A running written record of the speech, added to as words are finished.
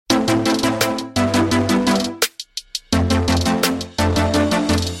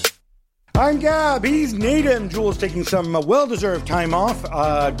I'm Gab. He's Gab and Juls taking some well-deserved time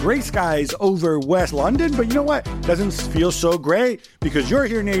off. Gray skies over West London, but you know what? Doesn't feel so gray because you're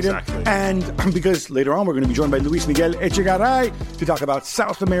here, Gab. Exactly. And because later on we're going to be joined by Luis Miguel Echegaray to talk about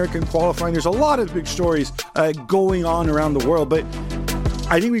South American qualifying. There's a lot of big stories going on around the world, but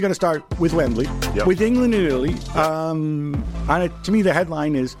I think we're going to start with Wembley, with England and Italy. To me, the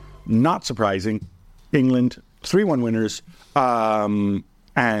headline is not surprising. England, 3-1 winners.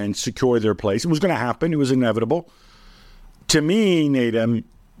 And secure their place. It was going to happen. It was inevitable. To me, Nadem,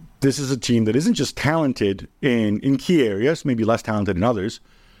 this is a team that isn't just talented in key areas, maybe less talented in others,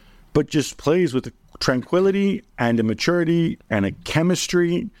 but just plays with a tranquility and a maturity and a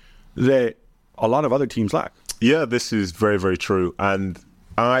chemistry that a lot of other teams lack. Yeah, this is very, very true. And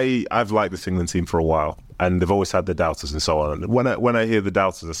I've liked this England team for a while, and they've always had their doubters and so on. And when I hear the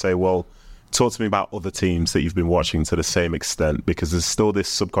doubters, I say, well, talk to me about other teams that you've been watching to the same extent, because there's still this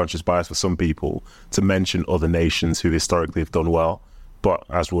subconscious bias for some people to mention other nations who historically have done well. But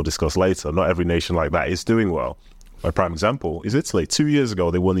as we'll discuss later, not every nation like that is doing well. My prime example is Italy. 2 years ago,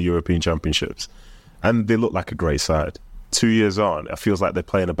 they won the European Championships, and they look like a great side. 2 years on, it feels like they're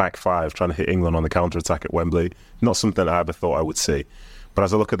playing a back five, trying to hit England on the counter-attack at Wembley. Not something I ever thought I would see. But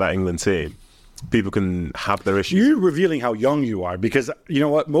as I look at that England team, people can have their issues. You're revealing how young you are, because you know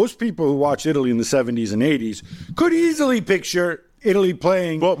what? Most people who watched Italy in the 70s and 80s could easily picture Italy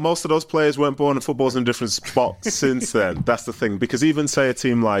playing. Well, most of those players weren't born in footballs in different spots since then. That's the thing. Because even, say, a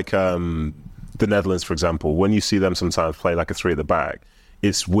team like the Netherlands, for example, when you see them sometimes play like a three at the back,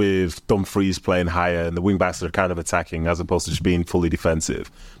 it's with Dumfries playing higher and the wing-backs are kind of attacking as opposed to just being fully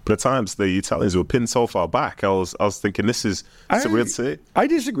defensive. But at times, the Italians were pinned so far back, I was thinking, this is surreal to see. I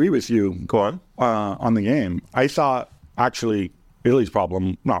disagree with you. Go on the game. I thought, actually, Italy's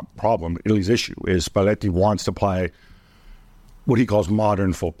Italy's issue is Spalletti wants to play what he calls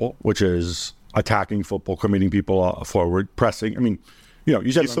modern football, which is attacking football, committing people forward, pressing. I mean,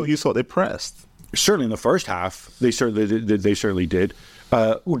 you thought they pressed? Certainly in the first half, they certainly did.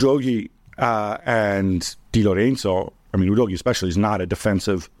 Udogi and Di Lorenzo, Udogi especially, is not a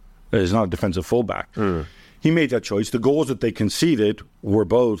defensive fullback. He made that choice. The goals that they conceded were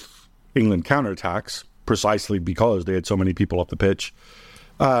both England counterattacks, precisely because they had so many people up the pitch.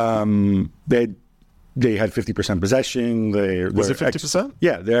 They had 50% possession. Was it 50%?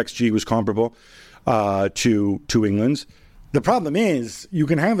 Yeah, their XG was comparable to England's. The problem is you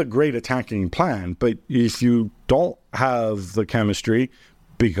can have a great attacking plan, but if you don't have the chemistry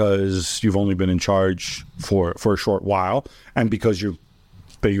because you've only been in charge for a short while, and because you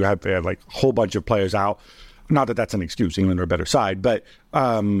have like a whole bunch of players out, not that that's an excuse, England are a better side, but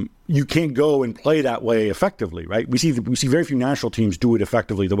you can't go and play that way effectively, right? We see very few national teams do it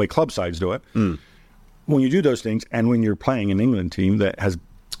effectively the way club sides do it. When you do those things, and when you're playing an England team that has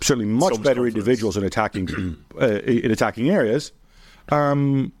certainly much better individuals in attacking areas,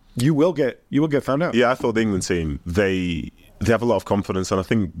 you will get found out. Yeah, I thought the England team, they have a lot of confidence, and I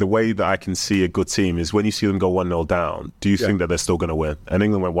think the way that I can see a good team is when you see them go 1-0 down, do you think that they're still going to win? And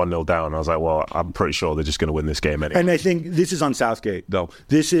England went 1-0 down, and I was like, well, I'm pretty sure they're just going to win this game anyway. And I think this is on Southgate, though.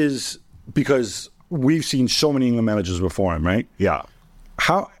 This is because we've seen so many England managers before him, right? Yeah.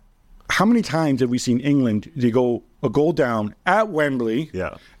 How many times have we seen England, they go a goal down at Wembley,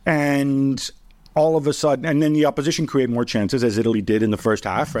 and all of a sudden, and then the opposition create more chances, as Italy did in the first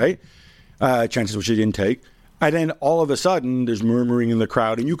half, right? Chances which they didn't take. And then all of a sudden, there's murmuring in the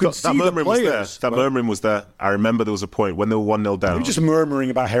crowd, and you can see the players. That murmuring was there. I remember there was a point when they were 1-0 down. You're just murmuring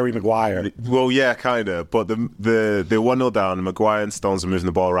about Harry Maguire. Well, yeah, kind of. But they were 1-0 down, and Maguire and Stones were moving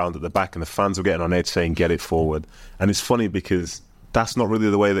the ball around at the back, and the fans were getting on edge saying, get it forward. And it's funny because that's not really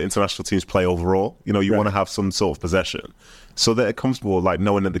the way that international teams play overall. You want to have some sort of possession. So they're comfortable, like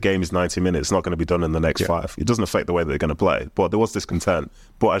knowing that the game is 90 minutes, it's not going to be done in the next 5. It doesn't affect the way that they're going to play. But there was discontent.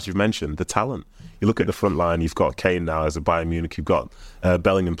 But as you've mentioned, the talent. You look at the front line, you've got Kane now as a Bayern Munich, you've got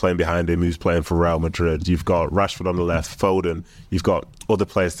Bellingham playing behind him, who's playing for Real Madrid, you've got Rashford on the left, Foden, you've got other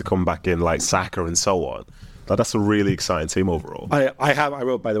players to come back in like Saka and so on. That's a really exciting team overall. I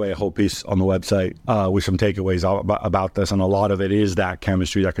wrote, by the way, a whole piece on the website with some takeaways about this, and a lot of it is that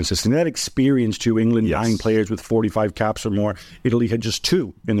chemistry, that consistency, that experience too. England, 9 players with 45 caps or more. Italy had just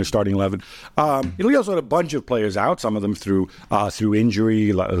 2 in their starting 11. Italy also had a bunch of players out, some of them through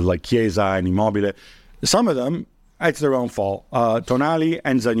injury, like Chiesa and Immobile. Some of them, it's their own fault. Tonali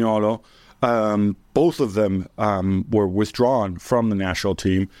and Zaniolo, both of them were withdrawn from the national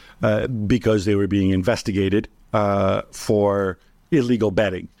team because they were being investigated for illegal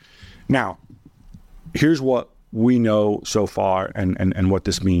betting. Now, here's what we know so far and what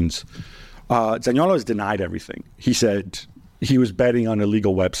this means. Zaniolo has denied everything. He said, he was betting on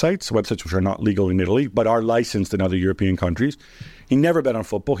illegal websites which are not legal in Italy, but are licensed in other European countries. He never bet on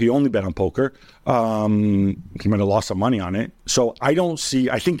football. He only bet on poker. He might have lost some money on it. So I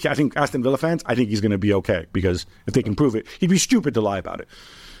think Aston Villa fans, I think he's going to be okay, because if they can prove it, he'd be stupid to lie about it.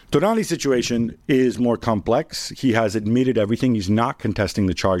 Tonali's situation is more complex. He has admitted everything. He's not contesting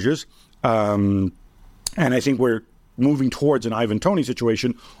the charges. And I think we're moving towards an Ivan Toney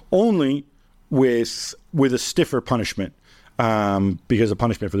situation only with a stiffer punishment. Because the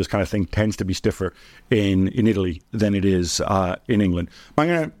punishment for this kind of thing tends to be stiffer in Italy than it is in England. I'm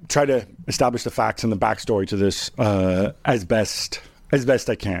going to try to establish the facts and the backstory to this as best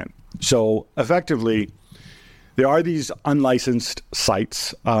I can. So effectively, there are these unlicensed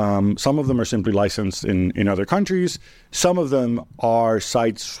sites. Some of them are simply licensed in other countries. Some of them are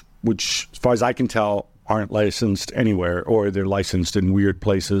sites which, as far as I can tell, aren't licensed anywhere, or they're licensed in weird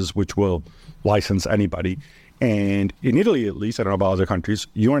places which will license anybody. And in Italy, at least, I don't know about other countries,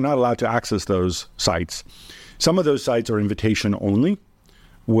 you are not allowed to access those sites. Some of those sites are invitation only,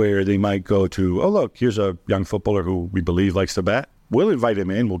 where they might go to, oh, look, here's a young footballer who we believe likes to bet. We'll invite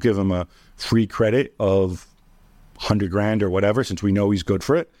him in. We'll give him a free credit of 100 grand or whatever, since we know he's good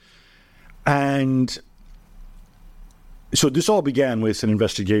for it. And so this all began with an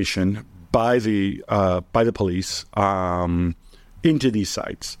investigation by the police into these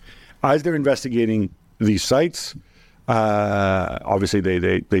sites. As they're investigating these sites, obviously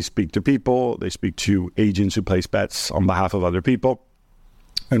they speak to people, they speak to agents who place bets on behalf of other people,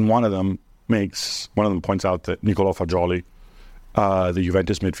 and one of them points out that Niccolò Fagioli, the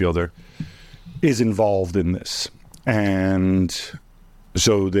Juventus midfielder, is involved in this. And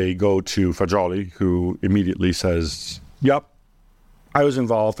so they go to Fagioli, who immediately says, yep, I was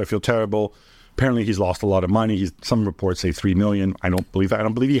involved, I feel terrible. Apparently he's lost a lot of money. Some reports say 3 million. I don't believe that. I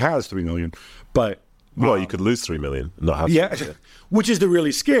don't believe he has 3 million. But well, you could lose 3 million, not have. Yeah, which is the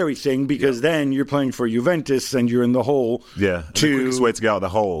really scary thing, because then you're playing for Juventus and you're in the hole. Yeah, the quickest way to get out of the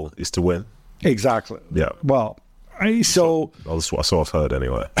hole is to win. Exactly. Yeah. Well, that's what I've heard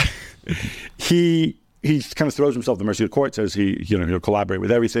anyway. He kind of throws himself at the mercy of the court. Says he'll collaborate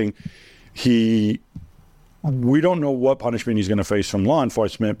with everything. We don't know what punishment he's going to face from law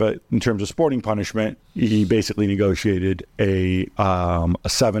enforcement, but in terms of sporting punishment, he basically negotiated a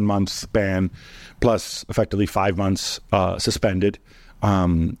 7-month ban plus effectively 5 months suspended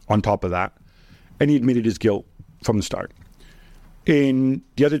on top of that. And he admitted his guilt from the start. In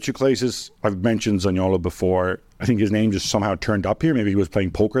the other two cases, I've mentioned Zaniolo before. I think his name just somehow turned up here. Maybe he was playing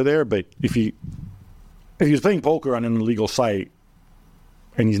poker there, but if he was playing poker on an illegal site,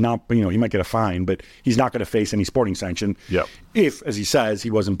 and he's not, he might get a fine, but he's not going to face any sporting sanction if, as he says, he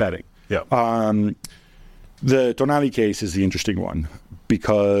wasn't betting. Yeah. The Tonali case is the interesting one,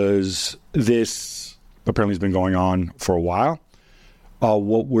 because this apparently has been going on for a while.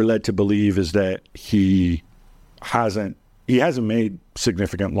 What we're led to believe is that he hasn't made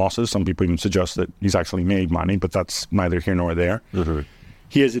significant losses. Some people even suggest that he's actually made money, but that's neither here nor there. Mm-hmm.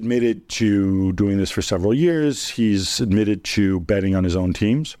 He has admitted to doing this for several years. He's admitted to betting on his own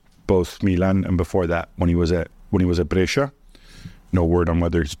teams, both Milan and before that when he was at Brescia. No word on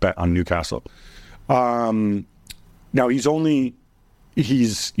whether he's bet on Newcastle. Now he's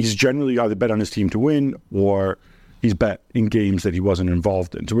generally either bet on his team to win, or he's bet in games that he wasn't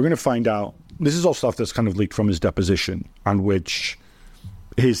involved in. So we're going to find out. This is all stuff that's kind of leaked from his deposition, on which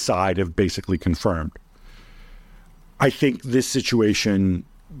his side have basically confirmed. I think this situation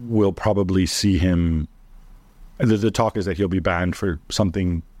will probably see him. The talk is that he'll be banned for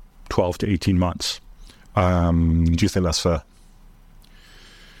something 12 to 18 months. Do you think that's fair?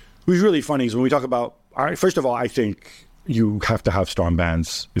 It was really funny is when we talk about. First of all, I think you have to have strong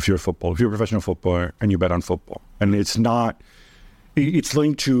bans if you're a professional footballer and you bet on football, and it's not. It's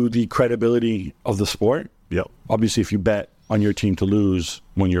linked to the credibility of the sport. Yep. Obviously, if you bet on your team to lose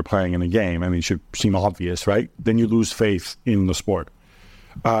when you're playing in a game, it should seem obvious, right? Then you lose faith in the sport.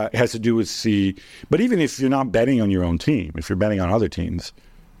 It has to do with but even if you're not betting on your own team, if you're betting on other teams,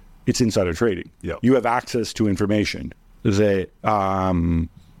 it's insider trading. Yep. You have access to information that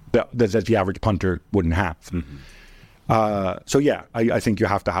the average punter wouldn't have. Mm-hmm. So yeah, I think you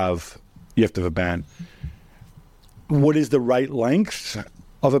have to have a ban. What is the right length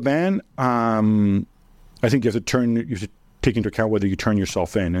of a ban? I think you have to take into account whether you turn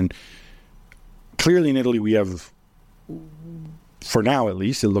yourself in. And clearly in Italy we have, for now at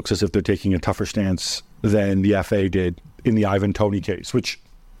least, it looks as if they're taking a tougher stance than the FA did in the Ivan Toney case, which,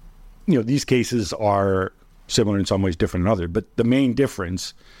 these cases are similar in some ways, different in others. But the main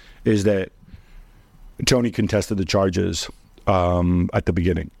difference is that Toney contested the charges at the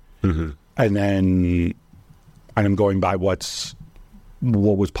beginning. Mm-hmm. And then and I'm going by what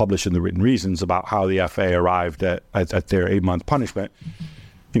was published in the written reasons about how the FA arrived at their 8-month punishment.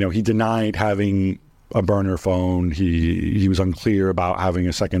 He denied having a burner phone. He was unclear about having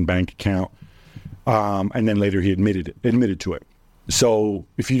a second bank account, and then later he admitted to it. So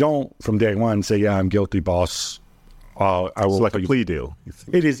if you don't from day one say, "Yeah, I'm guilty, boss," I will. It's like a plea deal.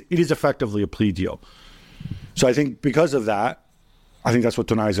 It is effectively a plea deal. So I think because of that, I think that's what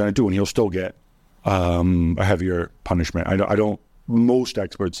Tonali's going to do, and he'll still get a heavier punishment. I don't. Most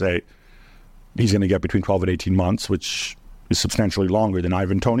experts say he's going to get between 12 and 18 months, which is substantially longer than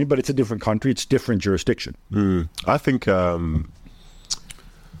Ivan Toney, but it's a different country, it's different jurisdiction. I think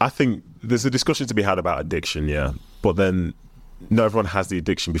there's a discussion to be had about addiction, yeah, but then not everyone has the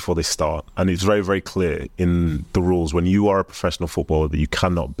addiction before they start, and it's very, very clear in the rules when you are a professional footballer that you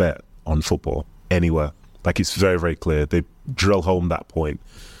cannot bet on football anywhere. Like, it's very, very clear. They drill home that point.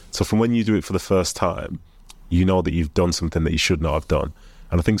 So from when you do it for the first time, you know that you've done something that you should not have done.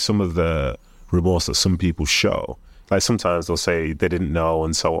 And I think some of the remorse that some people show, like sometimes they'll say they didn't know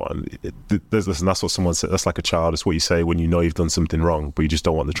and so on. Listen, that's what someone said. That's like a child. It's what you say when you know you've done something wrong, but you just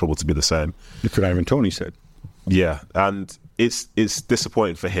don't want the trouble to be the same. That's what Ivan Toney said. Yeah, and it's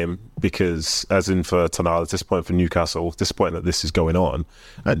disappointing for him because, as in for Tonali, it's disappointing for Newcastle, disappointing that this is going on.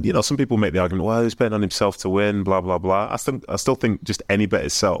 And, some people make the argument, well, he's betting on himself to win, blah, blah, blah. I still think just any bet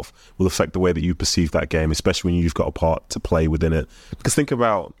itself will affect the way that you perceive that game, especially when you've got a part to play within it. Because think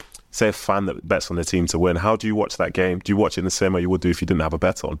about, say, a fan that bets on their team to win. How do you watch that game? Do you watch it in the same way you would do if you didn't have a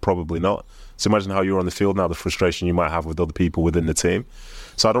bet on? Probably not. So imagine how you're on the field now, the frustration you might have with other people within the team.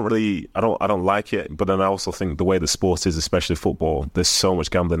 So I don't like it, but then I also think the way the sport is, especially football, there's so much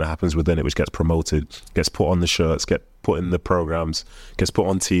gambling that happens within it, which gets promoted, gets put on the shirts, gets put in the programs, gets put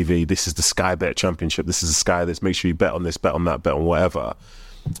on TV. This is the Sky Bet Championship. This is the Sky this. Make sure you bet on this, bet on that, bet on whatever.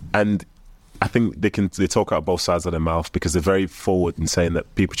 And I think they talk out both sides of their mouth because they're very forward in saying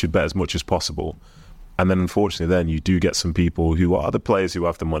that people should bet as much as possible. And then unfortunately then you do get some people who are the players who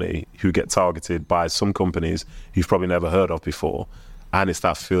have the money, who get targeted by some companies you've probably never heard of before. And it's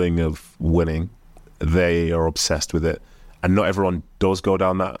that feeling of winning. They are obsessed with it. And not everyone does go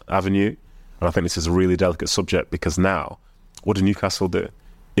down that avenue. And I think this is a really delicate subject because now, what do Newcastle do?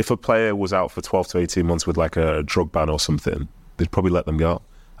 If a player was out for 12 to 18 months with like a drug ban or something, they'd probably let them go.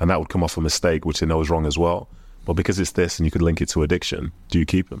 And that would come off a mistake, which they know is wrong as well. But because it's this and you could link it to addiction, do you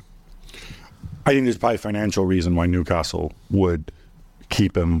keep him? I think there's probably a financial reason why Newcastle would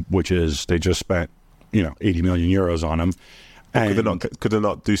keep him, which is they just spent, 80 million euros on him. And could they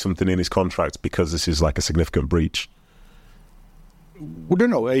not do something in his contract because this is like a significant breach? Well,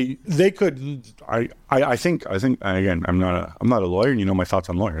 no. They could. I think. Again, I'm not a lawyer, and you know my thoughts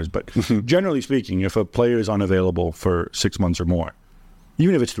on lawyers. But generally speaking, if a player is unavailable for 6 months or more,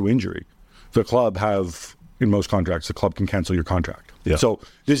 even if it's through injury, in most contracts, the club can cancel your contract. Yeah. So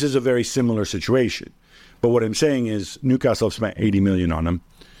this is a very similar situation. But what I'm saying is Newcastle have spent 80 million on him.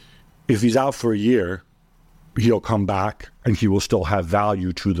 If he's out for a year, he'll come back and he will still have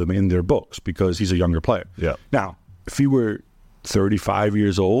value to them in their books because he's a younger player. Yeah. Now, if he were 35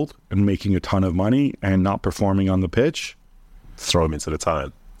 years old and making a ton of money and not performing on the pitch, throw him into the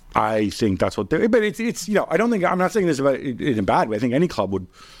time. I think that's what they're. But it's I don't think I'm not saying this about it in a bad way. I think any club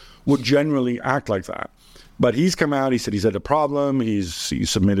would generally act like that. But he's come out. He said he's had a problem. He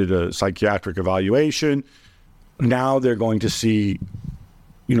submitted a psychiatric evaluation. Now they're going to see,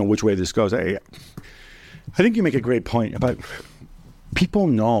 which way this goes. I think you make a great point about people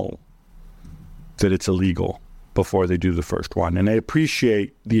know that it's illegal before they do the first one, and I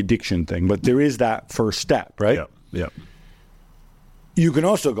appreciate the addiction thing. But there is that first step, right? Yeah. You can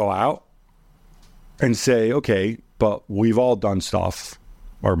also go out and say, okay, but we've all done stuff,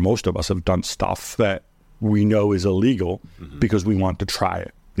 or most of us have done stuff that we know is illegal because we want to try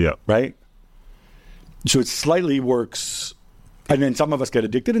it. Yeah. Right? So it slightly works, and then some of us get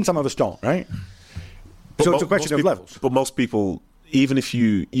addicted and some of us don't, right? But so it's a question of levels. But most people, even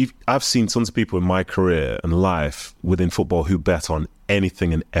if I've seen tons of people in my career and life within football who bet on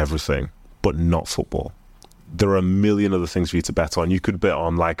anything and everything, but not football. There are a million other things for you to bet on. You could bet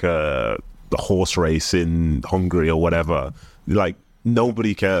on like a horse race in Hungary or whatever. Like,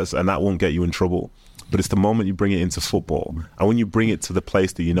 nobody cares, and that won't get you in trouble. But it's the moment you bring it into football, and when you bring it to the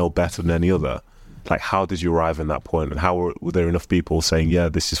place that you know better than any other, like, how did you arrive in that point? And how were there enough people saying, yeah,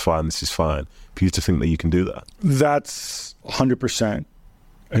 this is fine, for you to think that you can do that? That's 100%.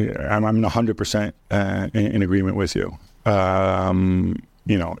 I'm 100% in agreement with you.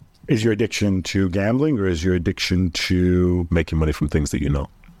 Is your addiction to gambling or is your addiction to making money from things that you know?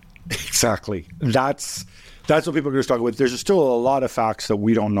 Exactly. That's That's what people are going to struggle with. There's still a lot of facts that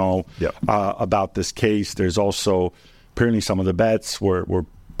we don't know about this case. There's also apparently some of the bets were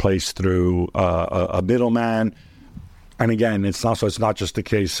placed through a middleman. And again, it's not just a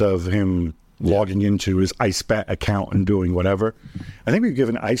case of him logging into his IceBet account and doing whatever. I think we've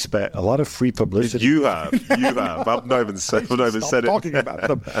given IceBet a lot of free publicity. You have. I've not even said it. Talking about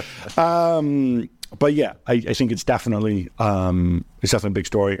them. But yeah, I think it's definitely a big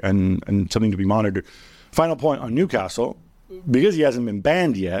story and something to be monitored. Final point on Newcastle, because he hasn't been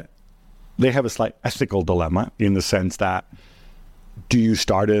banned yet, they have a slight ethical dilemma in the sense that, do you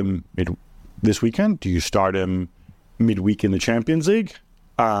start him this weekend? Do you start him midweek in the Champions League?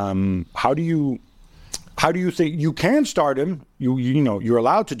 How do you think you can start him? You know, you're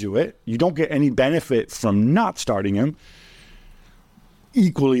allowed to do it. You don't get any benefit from not starting him.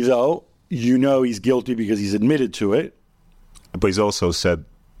 Equally though, you know he's guilty because he's admitted to it. But he's also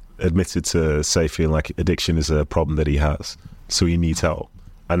admitted to feeling like addiction is a problem that he has. So he needs help.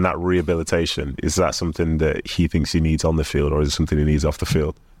 And that rehabilitation, is that something that he thinks he needs on the field, or is it something he needs off the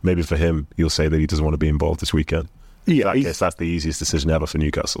field? Maybe for him, he'll say that he doesn't want to be involved this weekend. Yeah, I guess that's the easiest decision ever for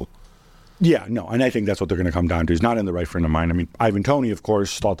Newcastle. Yeah, no, and I think that's what they're going to come down to. He's not in the right frame of mind. I mean, Ivan Toney, of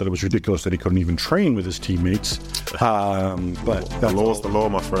course, thought that it was ridiculous that he couldn't even train with his teammates. But the law's the law,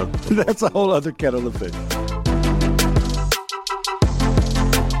 my friend. That's a whole other kettle of fish.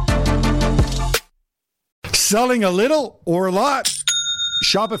 Selling a little or a lot?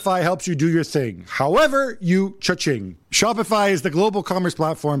 Shopify helps you do your thing, however you cha-ching. Shopify is the global commerce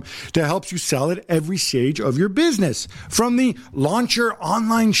platform that helps you sell at every stage of your business. From the launch your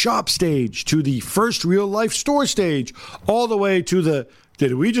online shop stage to the first real life store stage, all the way to the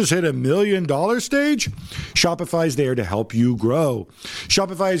did we just hit $1 million stage? Shopify is there to help you grow.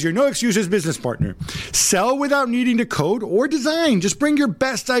 Shopify is your no excuses business partner. Sell without needing to code or design. Just bring your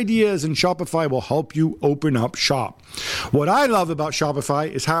best ideas and Shopify will help you open up shop. What I love about Shopify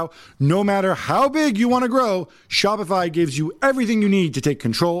is how no matter how big you want to grow, Shopify gives you everything you need to take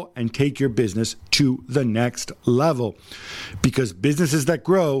control and take your business to the next level. Because businesses that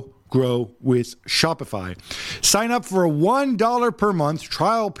grow with Shopify. Sign up for a $1 per month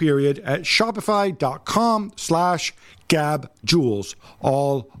trial period at shopify.com/GabJuls,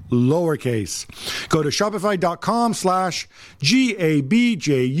 all lowercase. Go to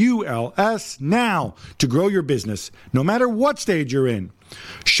shopify.com/GABJULS now to grow your business, no matter what stage you're in.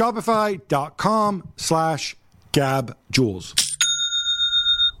 Shopify.com/GabJuls.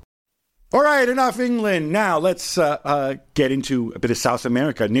 All right, enough England. Now let's get into a bit of South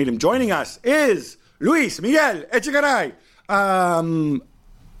America. Native joining us is Luis Miguel Echegaray.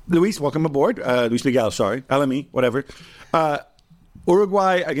 Luis, welcome aboard. Luis Miguel, sorry. LME, whatever.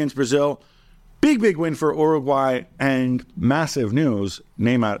 Uruguay against Brazil. Big win for Uruguay and massive news.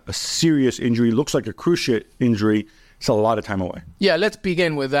 Neymar, a serious injury. Looks like a cruciate injury. It's a lot of time away. Yeah, let's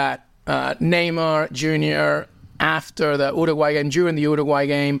begin with that. Neymar Jr., after the Uruguay game, during the Uruguay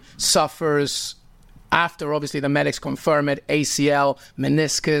game, suffers after obviously the medics confirm it, ACL,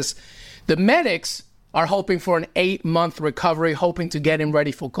 meniscus. The medics are hoping for an 8-month recovery, hoping to get him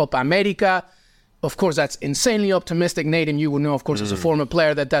ready for Copa America. Of course, that's insanely optimistic. Nate, and you will know, of course, as a former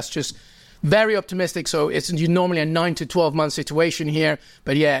player, that's just very optimistic. So it's normally a 9 to 12 month situation here.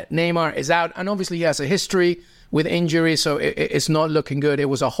 But yeah, Neymar is out, and obviously he has a history with injury, so it's not looking good. It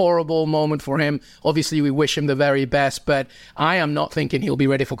was a horrible moment for him. Obviously, we wish him the very best, but I am not thinking he'll be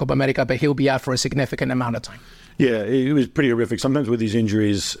ready for Copa America, but he'll be out for a significant amount of time. Yeah, it was pretty horrific. Sometimes with these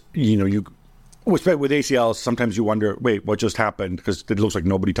injuries, with ACLs, sometimes you wonder, wait, what just happened? Because it looks like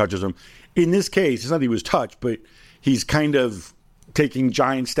nobody touches him. In this case, it's not that he was touched, but he's kind of taking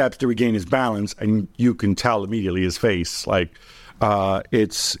giant steps to regain his balance, and you can tell immediately his face. Like,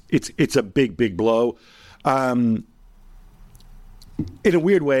 it's a big blow. In a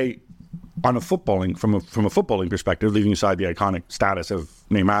weird way, on a footballing from a footballing perspective, leaving aside the iconic status of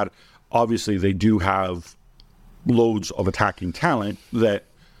Neymar, obviously they do have loads of attacking talent that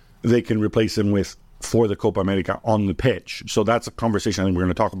they can replace him with for the Copa America on the pitch. So that's a conversation I think we're going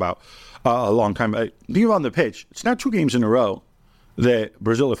to talk about a long time. Being on the pitch, it's now 2 games in a row that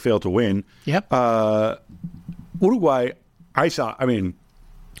Brazil have failed to win. Yep. Uruguay,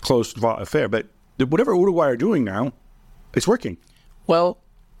 close affair, but whatever Uruguay are doing now, it's working. Well,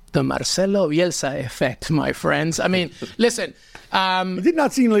 the Marcelo Bielsa effect, my friends. I mean, listen. It did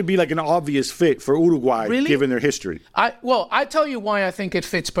not seem to be like an obvious fit for Uruguay, really? Given their history. I tell you why I think it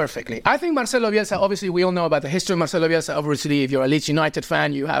fits perfectly. I think Marcelo Bielsa, obviously we all know about the history of Marcelo Bielsa. Obviously, if you're a Leeds United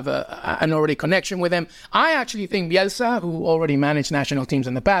fan, you have an already connection with him. I actually think Bielsa, who already managed national teams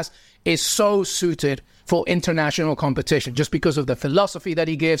in the past, is so suited for international competition just because of the philosophy that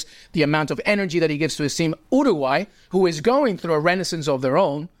he gives, the amount of energy that he gives to his team. Uruguay, who is going through a renaissance of their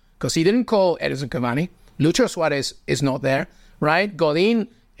own, because he didn't call Edison Cavani. Lucho Suarez is not there, right? Godin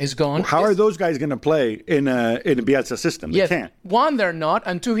is gone. How are those guys going to play in a Bielsa system? They can't. One, they're not,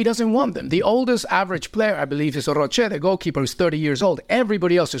 and two, he doesn't want them. The oldest average player, I believe, is Roche, the goalkeeper, is 30 years old.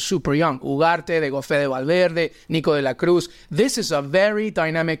 Everybody else is super young. Ugarte, they got Fede Valverde, Nico de la Cruz. This is a very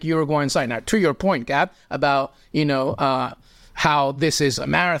dynamic Uruguayan side. Now, to your point, Gab, about, how this is a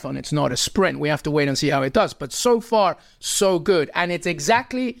marathon, it's not a sprint. We have to wait and see how it does. But so far, so good. And it's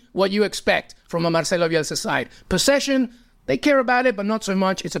exactly what you expect from a Marcelo Bielsa side. Possession, they care about it, but not so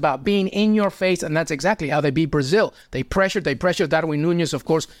much. It's about being in your face, and that's exactly how they beat Brazil. They pressured Darwin Núñez, of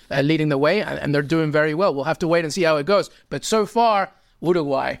course, leading the way, and they're doing very well. We'll have to wait and see how it goes. But so far,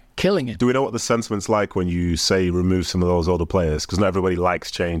 Uruguay killing it. Do we know what the sentiment's like when you say remove some of those older players? Because not everybody likes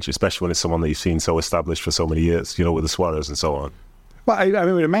change, especially when it's someone that you've seen so established for so many years, with the Suarez and so on. Well, I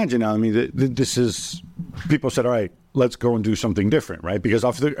would imagine now, this is, people said, all right, let's go and do something different, right? Because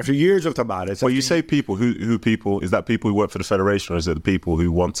after years of Tabárez... Well, you say people, who people? Is that people who work for the federation, or is it the people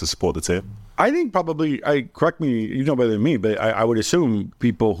who want to support the team? I think probably, correct me, you know better than me, but I would assume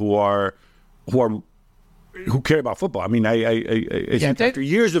people who care about football. I think after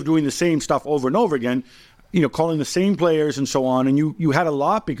years of doing the same stuff over and over again, calling the same players and so on, and you had a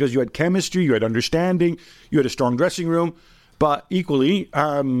lot because you had chemistry, you had understanding, you had a strong dressing room, but equally,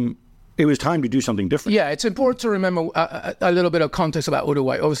 it was time to do something different. Yeah, it's important to remember a little bit of context about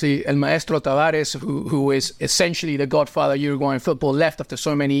Uruguay. Obviously, El Maestro Tabárez, who is essentially the godfather of Uruguayan football, left after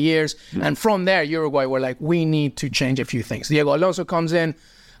so many years. And from there, Uruguay were like, we need to change a few things. Diego Alonso comes in,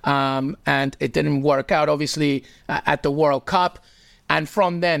 and it didn't work out, obviously, at the World Cup. And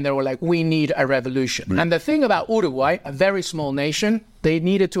from then, they were like, we need a revolution. Mm. And the thing about Uruguay, a very small nation, they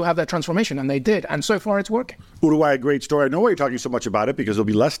needed to have that transformation, and they did. And so far, it's working. Uruguay, a great story. I know why you're talking so much about it, because there'll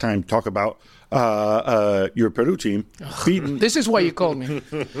be less time to talk about your Peru team beaten. This is why you called me.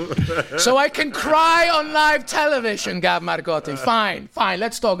 So I can cry on live television, Gab Margotti. Fine.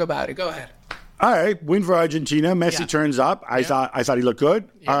 Let's talk about it. Go ahead. All right, win for Argentina. Messi turns up. I thought he looked good.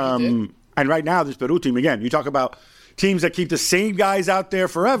 Yeah, he did. And right now, this Peru team, again, you talk about teams that keep the same guys out there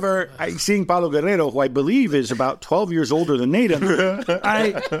forever. Seeing Paulo Guerrero, who I believe is about 12 years older than Nathan.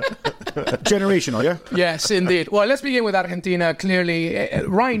 Generational, yeah? Yes, indeed. Well, let's begin with Argentina. Clearly,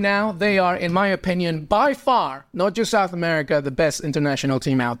 right now, they are, in my opinion, by far, not just South America, the best international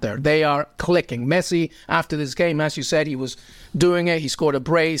team out there. They are clicking. Messi, after this game, as you said, he was doing it. He scored a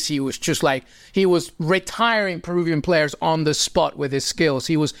brace. He was he was retiring Peruvian players on the spot with his skills.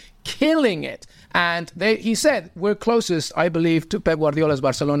 He was killing it. And he said, we're closest, I believe, to Pep Guardiola's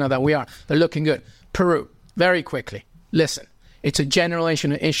Barcelona that we are. They're looking good. Peru, very quickly. Listen, it's a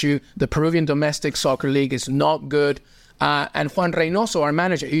generational issue. The Peruvian domestic soccer league is not good. And Juan Reynoso, our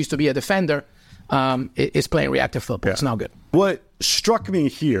manager, who used to be a defender, is playing reactive football. Yeah. It's not good. What struck me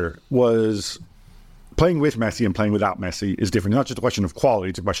here was playing with Messi and playing without Messi is different. Not just a question of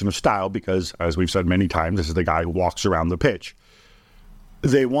quality, it's a question of style, because, as we've said many times, this is the guy who walks around the pitch.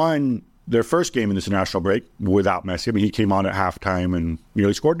 They won their first game in this international break without Messi. He came on at halftime and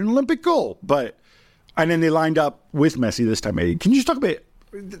he scored an Olympic goal. And then they lined up with Messi this time. Can you just talk about?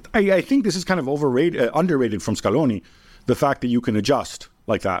 I think this is kind of underrated from Scaloni, the fact that you can adjust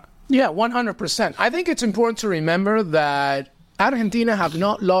like that. Yeah, 100%. I think it's important to remember that Argentina have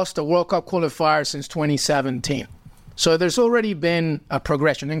not lost a World Cup qualifier since 2017. So there's already been a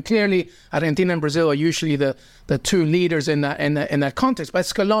progression, and clearly Argentina and Brazil are usually the two leaders in that context. But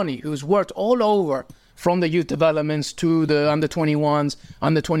Scaloni, who's worked all over from the youth developments to the under-21s,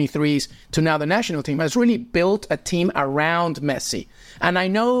 under-23s, to now the national team, has really built a team around Messi. And I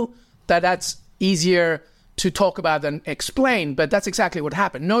know that that's easier to talk about than explain, but that's exactly what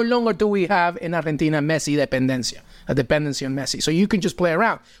happened. No longer do we have in Argentina a dependency on Messi. So you can just play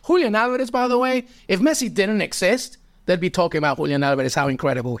around. Julian Alvarez, by the way, if Messi didn't exist, they'd be talking about Julian Alvarez, how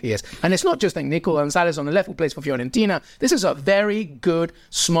incredible he is. And it's not just like Nico Gonzalez on the left who plays for Fiorentina. This is a very good,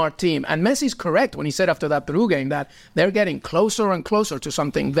 smart team. And Messi's correct when he said after that Peru game that they're getting closer and closer to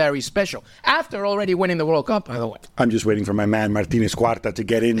something very special. After already winning the World Cup, by the way. I'm just waiting for my man Martinez Cuarta to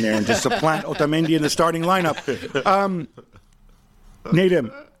get in there and just supplant Otamendi in the starting lineup.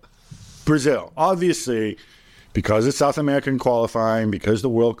 Nadim, Brazil, obviously, because it's South American qualifying, because the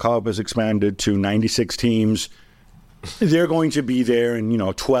World Cup has expanded to 96 teams, they're going to be there,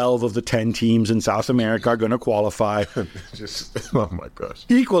 and 12 of the 10 teams in South America are going to qualify. Oh my gosh!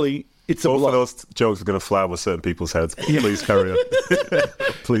 Equally, it's both of those jokes are going to fly over certain people's heads. Please carry on.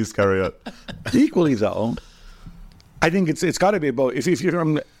 Please carry on. Equally, though, I think it's got to be both. If you're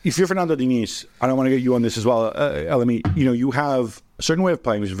Fernando Diniz, and I want to get you on this as well, LME. You have a certain way of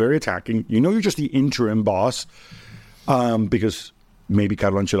playing, which is very attacking. You're just the interim boss, because maybe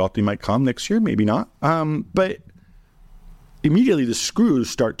Carlo Ancelotti might come next year, maybe not. But immediately the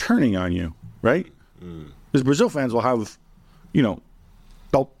screws start turning on you, right? Because Brazil fans will have,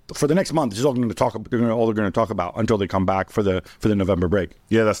 for the next month, this is all they're going to talk about until they come back for the November break.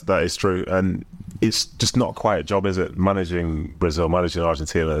 Yeah, that is true, and it's just not quite a job, is it? Managing Brazil, managing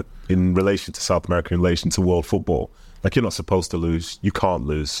Argentina in relation to South America, in relation to world football. Like, you're not supposed to lose. You can't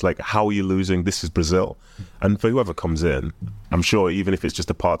lose. Like, how are you losing? This is Brazil, and for whoever comes in, I'm sure even if it's just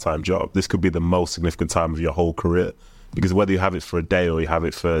a part-time job, this could be the most significant time of your whole career. Because whether you have it for a day or you have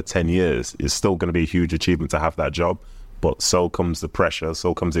it for 10 years, it's still going to be a huge achievement to have that job. But so comes the pressure,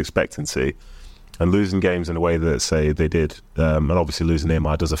 so comes the expectancy. And losing games in the way that, say, they did, and obviously losing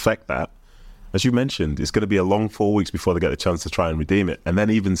Neymar does affect that. As you mentioned, it's going to be a long 4 weeks before they get the chance to try and redeem it. And then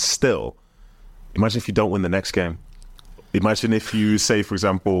even still, imagine if you don't win the next game. Imagine if you, say, for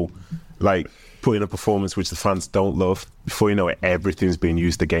example, like, put in a performance which the fans don't love. Before you know it, everything's being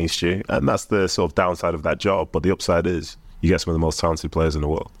used against you. And that's the sort of downside of that job. But the upside is you get some of the most talented players in the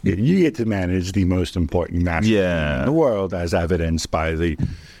world. Yeah, you get to manage the most important match in the world, as evidenced by the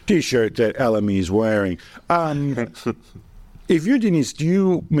T-shirt that LME is wearing. If you're Diniz, do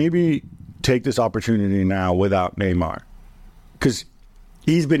you maybe take this opportunity now without Neymar? Because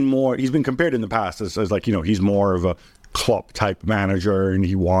he's been compared in the past as like, he's more of a Klopp type manager, and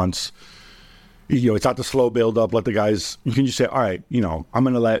he wants, it's not the slow build up. Let the guys, you can just say, all right, I'm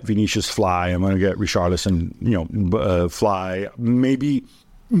going to let Vinicius fly. I'm going to get Richarlison, fly. Maybe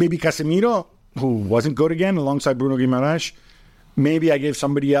Casemiro, who wasn't good again, alongside Bruno Guimaraes. Maybe I give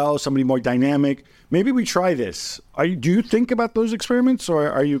somebody else, somebody more dynamic. Maybe we try this. Do you think about those experiments, or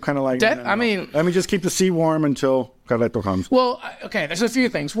are you kind of like, I mean, let me just keep the sea warm until Carleto comes? Well, okay, there's a few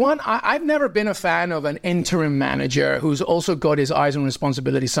things. One, I've never been a fan of an interim manager who's also got his eyes and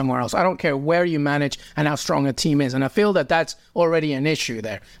responsibility somewhere else. I don't care where you manage and how strong a team is. And I feel that that's already an issue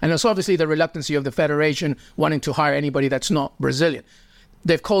there. And there's obviously the reluctancy of the federation wanting to hire anybody that's not Brazilian.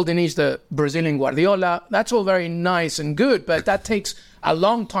 They've called Diniz the Brazilian Guardiola. That's all very nice and good, but that takes a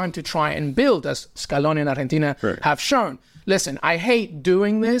long time to try and build, as Scaloni and Argentina have shown. Listen, I hate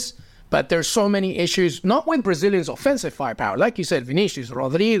doing this, but there's so many issues, not with Brazilians' offensive firepower. Like you said, Vinicius,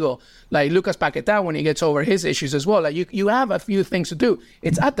 Rodrigo, like Lucas Paquetá when he gets over his issues as well. Like you have a few things to do.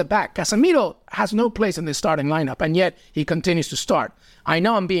 It's at the back. Casemiro has no place in the starting lineup, and yet he continues to start. I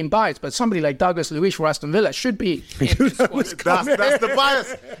know I'm being biased, but somebody like Douglas Luiz for Aston Villa should be in this squad. That's the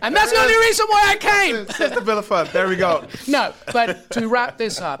bias. And that's the only reason why I came. That's the Villa fan. There we go. No, but to wrap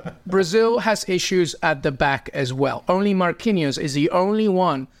this up, Brazil has issues at the back as well. Only Marquinhos is the only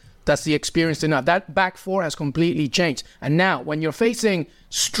one that's the experienced enough. That back four has completely changed. And now, when you're facing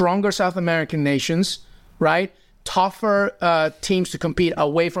stronger South American nations, right, tougher teams to compete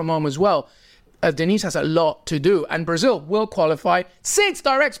away from home as well, Diniz has a lot to do. And Brazil will qualify 6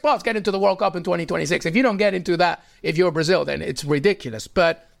 direct spots, get into the World Cup in 2026. If you don't get into that, if you're Brazil, then it's ridiculous.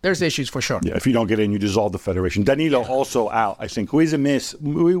 But there's issues for sure. Yeah, if you don't get in, you dissolve the federation. Danilo also out, I think, who I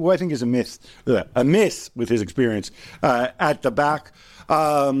think is a miss with his experience at the back.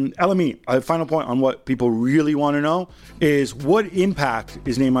 LME, a final point on what people really want to know is what impact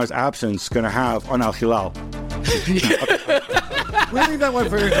is Neymar's absence going to have on Al Hilal? We'll leave that one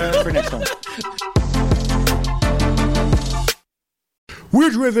for next time. We're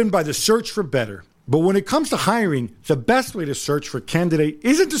driven by the search for better. But when it comes to hiring, the best way to search for a candidate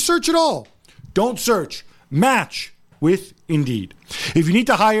isn't to search at all. Don't search. Match with Indeed. If you need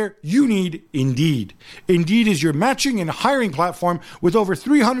to hire, you need Indeed. Indeed is your matching and hiring platform with over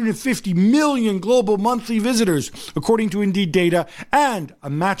 350 million global monthly visitors, according to Indeed data, and a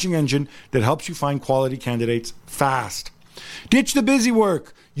matching engine that helps you find quality candidates fast. Ditch the busy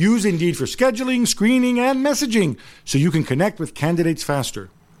work. Use Indeed for scheduling, screening, and messaging so you can connect with candidates faster.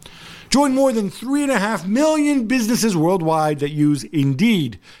 Join more than 3.5 million businesses worldwide that use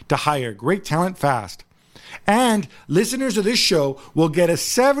Indeed to hire great talent fast. And listeners of this show will get a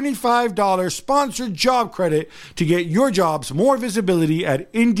 $75 sponsored job credit to get your jobs more visibility at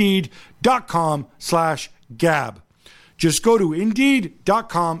Indeed.com/Gab. Just go to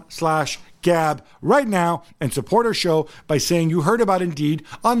Indeed.com/Gab right now and support our show by saying you heard about Indeed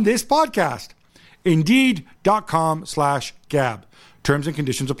on this podcast. Indeed.com/Gab. Terms and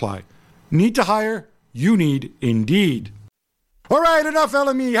conditions apply. Need to hire? You need Indeed. All right, enough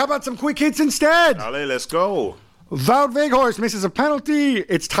LME. How about some quick hits instead? Ale, let's go. Wout Weghorst misses a penalty.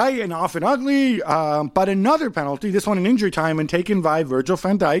 It's tight and often ugly, but another penalty, this one in injury time and taken by Virgil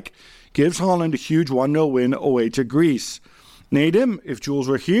van Dijk, gives Holland a huge 1-0 win away to Greece. Nadim, if Jules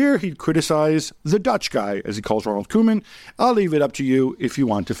were here, he'd criticize the Dutch guy, as he calls Ronald Koeman. I'll leave it up to you if you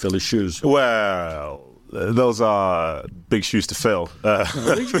want to fill his shoes. Well, those are big shoes to fill.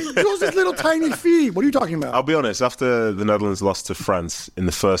 Jules' little tiny feet. What are you talking about? I'll be honest, after the Netherlands lost to France in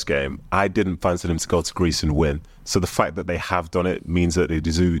the first game, I didn't fancy them to go to Greece and win. So the fact that they have done it means that they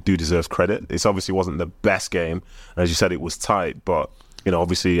do deserve credit. It obviously wasn't the best game. As you said, it was tight, but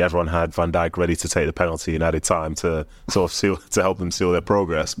obviously everyone had Van Dijk ready to take the penalty and added time to sort of to help them seal their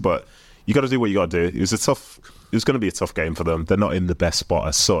progress. But you got to do what you got to do. It was going to be a tough game for them. They're not in the best spot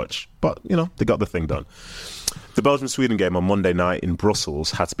as such, but they got the thing done. The Belgium-Sweden game on Monday night in Brussels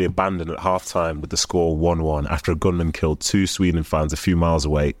had to be abandoned at half-time with the score 1-1 after a gunman killed 2 Sweden fans a few miles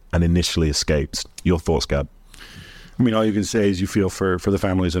away and initially escaped. Your thoughts, Gab? I mean, all you can say is you feel for the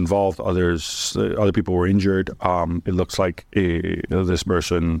families involved. Other people were injured. It looks like this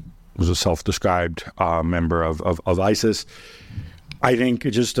person was a self-described member of ISIS. I think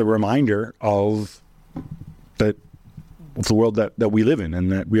it's just a reminder of the world that we live in,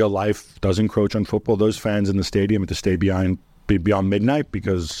 and that real life does encroach on football. Those fans in the stadium had to stay beyond midnight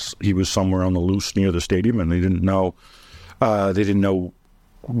because he was somewhere on the loose near the stadium, and they didn't know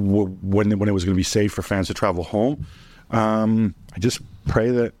when it was going to be safe for fans to travel home. I just pray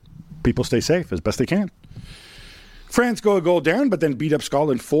that people stay safe as best they can. France go a goal down, but then beat up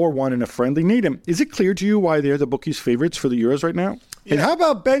Scotland 4-1 in a friendly. Needham, is it clear to you why they're the bookies' favourites for the Euros right now? Yeah. And how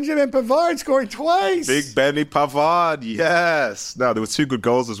about Benjamin Pavard scoring twice? Big Benny Pavard, yes. Now, there were 2 good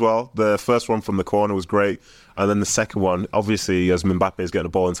goals as well. The first one from the corner was great. And then the second one, obviously, as Mbappe is getting the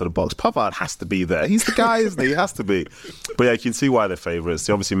ball into the box, Pavard has to be there. He's the guy, isn't he? He has to be. But yeah, you can see why they're favourites.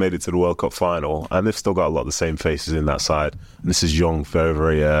 They obviously made it to the World Cup final, and they've still got a lot of the same faces in that side. And this is young, very,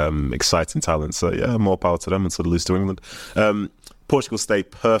 very exciting talent. So yeah, more power to them until they lose to England. Portugal stay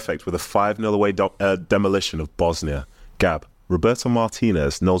perfect with a 5-0 away demolition of Bosnia. Gab, Roberto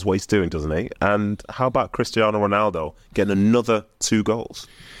Martinez knows what he's doing, doesn't he? And how about Cristiano Ronaldo getting another 2 goals?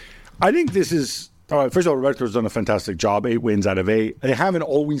 I think this is... First of all, Roberto's done a fantastic job. 8 wins out of 8. They haven't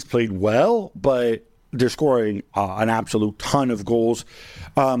always played well, but they're scoring an absolute ton of goals.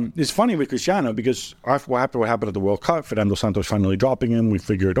 It's funny with Cristiano because after what happened at the World Cup, Fernando Santos finally dropping him, we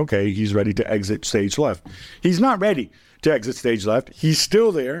figured, okay, he's ready to exit stage left. He's not ready to exit stage left. He's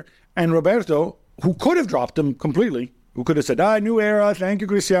still there. And Roberto, who could have dropped him completely, who could have said, new era, thank you,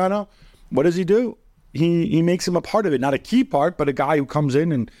 Cristiano. What does he do? He makes him a part of it. Not a key part, but a guy who comes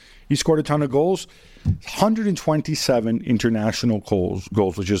in and he scored a ton of goals. 127 international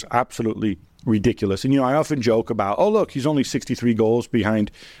goals, which is absolutely ridiculous. And, I often joke about, look, he's only 63 goals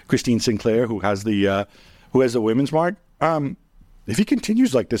behind Christine Sinclair, who has the women's mark. If he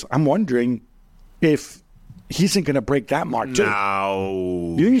continues like this, I'm wondering if he isn't going to break that mark too.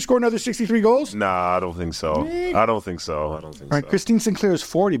 No. You think he scored another 63 goals? No, I don't think so. I don't think so. All right, Christine Sinclair is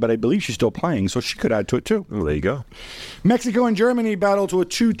 40, but I believe she's still playing, so she could add to it too. Well, there you go. Mexico and Germany battled to a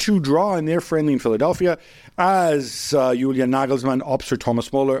 2-2 draw in their friendly in Philadelphia as Julian Nagelsmann opts for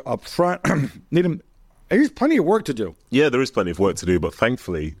Thomas Muller up front. There's plenty of work to do. Yeah, there is plenty of work to do, but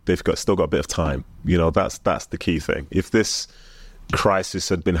thankfully they've still got a bit of time. That's the key thing. If this crisis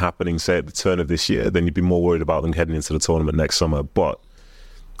had been happening, say, at the turn of this year, then you'd be more worried about them heading into the tournament next summer. But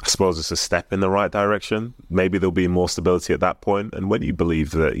I suppose it's a step in the right direction. Maybe there'll be more stability at that point. And when you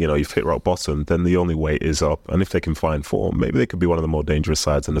believe that, you've hit rock bottom, then the only way is up. And if they can find form, maybe they could be one of the more dangerous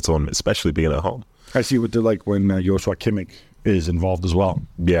sides in the tournament, especially being at home. I see what they're like when Joshua Kimmich is involved as well.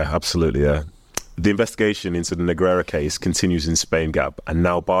 Yeah, absolutely, yeah. The investigation into the Negreira case continues in Spain, Gab, and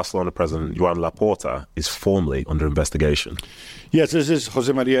now Barcelona president Joan Laporta is formally under investigation. Yes, this is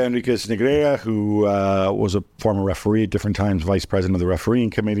Jose Maria Enriquez Negreira, who was a former referee at different times, vice president of the refereeing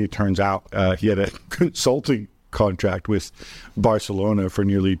committee. It turns out he had a consulting contract with Barcelona for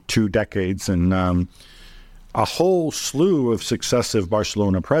nearly 2 decades, and a whole slew of successive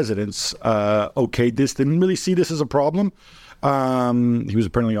Barcelona presidents okayed this, didn't really see this as a problem. He was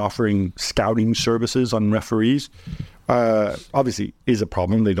apparently offering scouting services on referees. Obviously, is a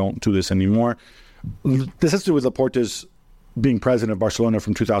problem. They don't do this anymore. This has to do with Laporta's being president of Barcelona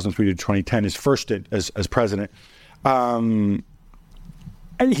from 2003 to 2010, his first stint as president. And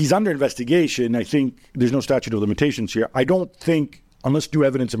he's under investigation. I think there's no statute of limitations here. I don't think, unless new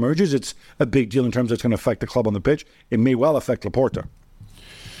evidence emerges, it's a big deal in terms of it's going to affect the club on the pitch. It may well affect Laporta.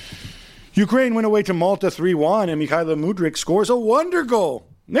 Ukraine went away to Malta 3-1, and Mikhailo Mudryk scores a wonder goal.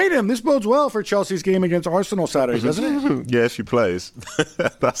 Nadim, this bodes well for Chelsea's game against Arsenal Saturday, doesn't it? Yeah, if he plays. I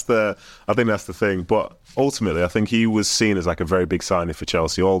think that's the thing. But ultimately, I think he was seen as like a very big signing for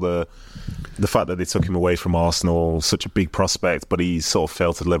Chelsea. All the fact that they took him away from Arsenal, such a big prospect, but he sort of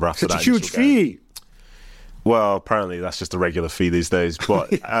failed to deliver after that. Such a huge fee. Well, apparently that's just a regular fee these days.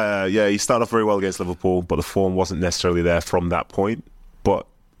 But yeah, he started off very well against Liverpool, but the form wasn't necessarily there from that point. But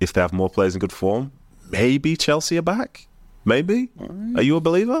if they have more players in good form, maybe Chelsea are back. Maybe. Are you a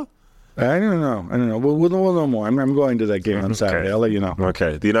believer? I don't know. We'll know more. I'm going to that game on Saturday. Okay. I'll let you know.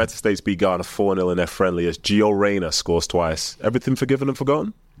 Okay. The United States beat Ghana 4-0 in their friendly as Gio Reyna scores twice. Everything forgiven and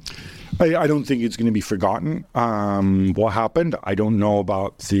forgotten? I don't think it's going to be forgotten. What happened? I don't know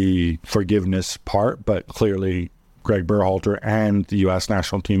about the forgiveness part, but clearly Greg Berhalter and the U.S.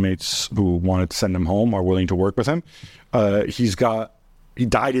 national teammates who wanted to send him home are willing to work with him. He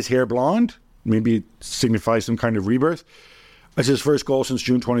dyed his hair blonde. Maybe it signifies some kind of rebirth. It's his first goal since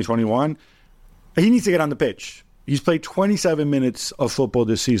June 2021. He needs to get on the pitch. He's played 27 minutes of football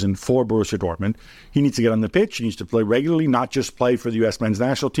this season for Borussia Dortmund. He needs to get on the pitch. He needs to play regularly, not just play for the U.S. men's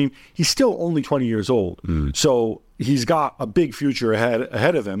national team. He's still only 20 years old. So he's got a big future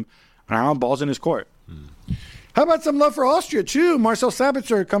ahead of him. Now, ball's in his court. How about some love for Austria, too? Marcel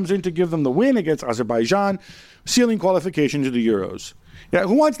Sabitzer comes in to give them the win against Azerbaijan, sealing qualification to the Euros. Yeah,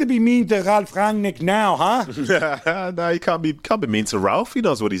 who wants to be mean to Ralf Rangnick now, huh? No, you can't be mean to Ralph. He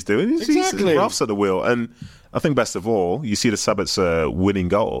knows what he's doing. Exactly. Ralph's at the wheel. And I think best of all, you see the Sabitzer winning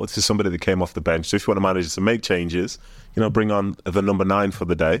goal. This is somebody that came off the bench. So if you want to manage to make changes, bring on the number 9 for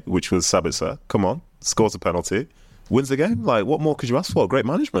the day, which was Sabitzer. Come on, scores a penalty, wins the game. Like, what more could you ask for? Great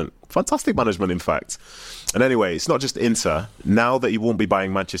management. Fantastic management, in fact. And anyway, it's not just Inter. Now that he won't be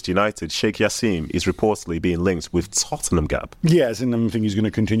buying Manchester United, Sheikh Yassim is reportedly being linked with Tottenham, Gab. Yes, and I think he's going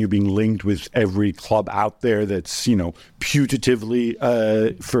to continue being linked with every club out there that's,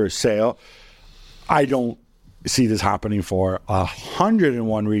 putatively for sale. I don't see this happening for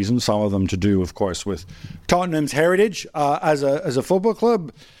 101 reasons, some of them to do, of course, with Tottenham's heritage as a football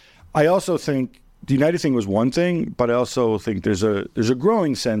club. I also think the United thing was one thing, but I also think there's a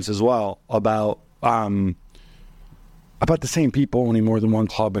growing sense as well about the same people owning more than one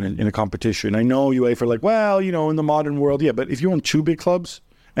club in a competition. I know UEFA are like, well, in the modern world, yeah, but if you own 2 big clubs,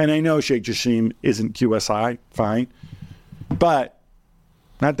 and I know Sheikh Jassim isn't QSI, fine, but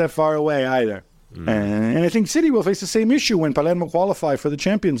not that far away either. And I think City will face the same issue when Palermo qualify for the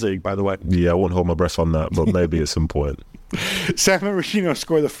Champions League, by the way. Yeah, I won't hold my breath on that, but maybe at some point. San Marino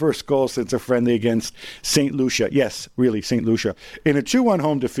scored the first goal since a friendly against St. Lucia. Yes, really, St. Lucia. In a 2-1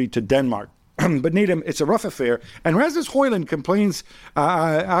 home defeat to Denmark. But Nadim, it's a rough affair. And Rasmus Højlund complains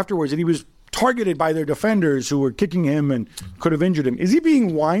afterwards that he was targeted by their defenders who were kicking him and could have injured him. Is he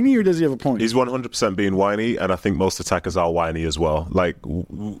being whiny or does he have a point? He's 100% being whiny, and I think most attackers are whiny as well. Like,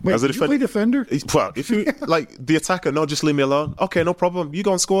 wait, as a you play defender? Well, if you like the attacker, no, just leave me alone. Okay, no problem. You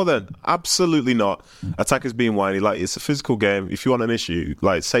go and score then. Absolutely not. Attackers being whiny. Like, it's a physical game. If you want an issue,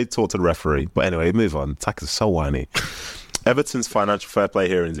 like, talk to the referee. But anyway, move on. Attackers are so whiny. Everton's financial fair play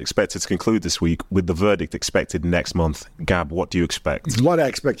hearing is expected to conclude this week with the verdict expected next month. Gab, what do you expect? A lot of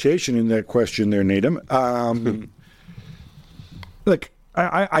expectation in that question there, Nadim. Look,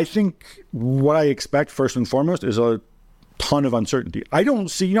 I think what I expect first and foremost is a ton of uncertainty. I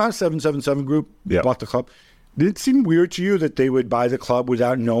don't see, how 777 Group bought the club. Did it seem weird to you that they would buy the club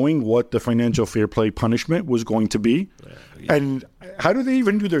without knowing what the financial fair play punishment was going to be? Yeah. And how do they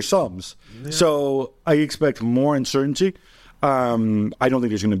even do their sums? Yeah. So I expect more uncertainty. I don't think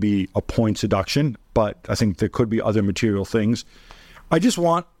there's going to be a points deduction, but I think there could be other material things. I just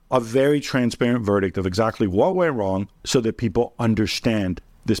want a very transparent verdict of exactly what went wrong so that people understand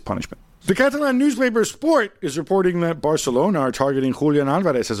this punishment. The Catalan newspaper Sport is reporting that Barcelona are targeting Julian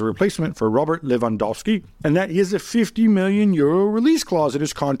Alvarez as a replacement for Robert Lewandowski, and that he has a €50 million release clause in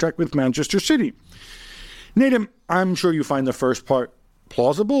his contract with Manchester City. Nadim, I'm sure you find the first part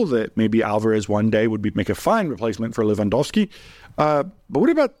plausible, that maybe Alvarez one day would make a fine replacement for Lewandowski. But what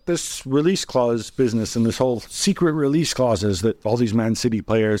about this release clause business and this whole secret release clauses that all these Man City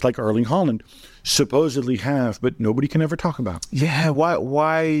players like Erling Haaland supposedly have, but nobody can ever talk about? Yeah,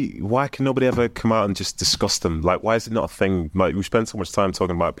 why can nobody ever come out and just discuss them? Like, why is it not a thing? Like, we spend so much time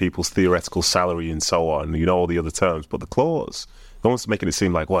talking about people's theoretical salary and so on, all the other terms, but the clause, no one's making it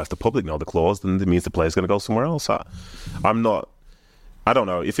seem like, well, if the public know the clause, then it means the player's going to go somewhere else. I don't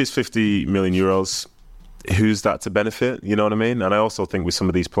know. If it's €50 million, who's that to benefit? You know what I mean? And I also think with some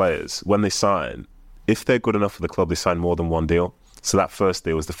of these players, when they sign, if they're good enough for the club, they sign more than one deal. So that first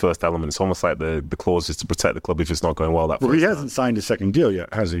deal was the first element. It's almost like the clause is to protect the club if it's not going well. Well, he hasn't signed a second deal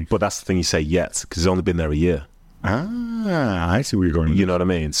yet, has he? But that's the thing you say yet, because he's only been there a year. I see where you're going. You know what I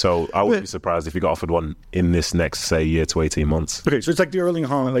mean? So I wouldn't be surprised if he got offered one in this next, say, year to 18 months. Okay, so it's like the Erling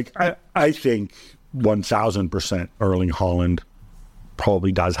Haaland. Like I think 1,000% Erling Haaland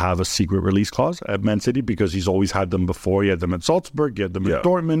probably does have a secret release clause at Man City because he's always had them before. He had them at Salzburg, he had them at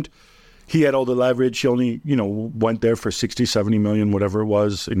Dortmund. He had all the leverage. He only, went there for 60, 70 million, whatever it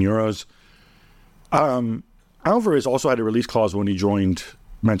was in euros. Alvarez also had a release clause when he joined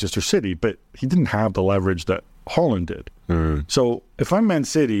Manchester City, but he didn't have the leverage that Haaland did. So if I'm Man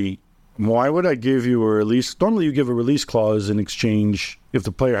City, why would I give you a release? Normally you give a release clause in exchange if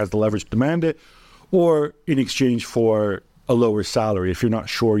the player has the leverage to demand it, or in exchange for a lower salary if you're not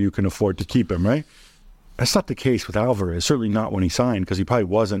sure you can afford to keep him, right? That's not the case with Alvarez, certainly not when he signed, because he probably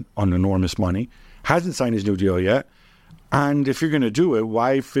wasn't on enormous money, hasn't signed his new deal yet. And if you're going to do it,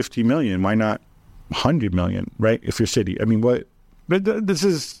 why 50 million? Why not 100 million, right? If you're City. I mean, what? This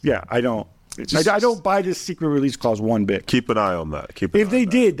is, I don't buy this secret release clause one bit. Keep an eye on that. If they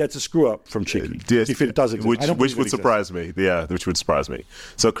did, that's a screw up from Chicky. If it doesn't, which would surprise me. Yeah, which would surprise me.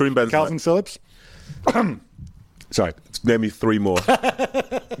 So Karim Benzema, Calvin Phillips. Sorry, name me three more.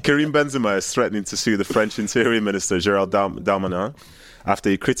 Karim Benzema is threatening to sue the French Interior Minister Gérald Darmanin after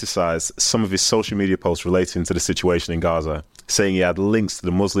he criticised some of his social media posts relating to the situation in Gaza, saying he had links to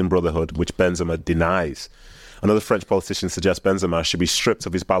the Muslim Brotherhood, which Benzema denies. Another French politician suggests Benzema should be stripped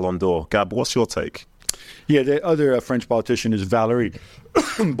of his Ballon d'Or. Gab, what's your take? Yeah, the other French politician is Valérie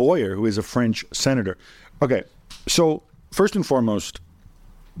Boyer, who is a French senator. Okay, so first and foremost,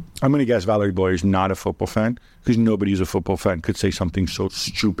 I'm going to guess Valérie Boyer is not a football fan, because nobody who's a football fan could say something so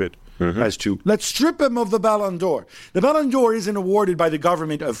stupid as to, let's strip him of the Ballon d'Or. The Ballon d'Or isn't awarded by the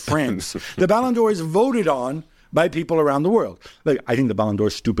government of France. The Ballon d'Or is voted on by people around the world. Like, I think the Ballon d'Or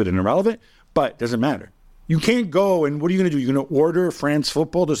is stupid and irrelevant, but it doesn't matter. You can't go and what are you going to do? You're going to order France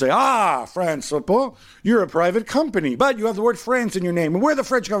Football to say, France Football, you're a private company, but you have the word France in your name, and we're the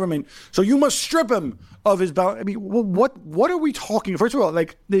French government, so you must strip him of his Ballon. I mean, what are we talking? First of all,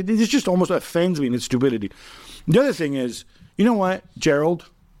 like, this just almost offends me in its stupidity. The other thing is, you know what, Gerald?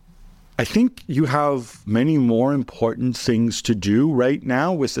 I think you have many more important things to do right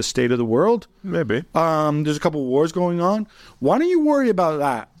now with the state of the world. Maybe. There's a couple of wars going on. Why don't you worry about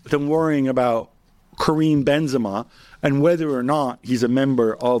that than worrying about Karim Benzema and whether or not he's a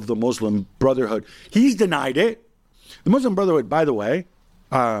member of the Muslim Brotherhood? He's denied it. The Muslim Brotherhood, by the way,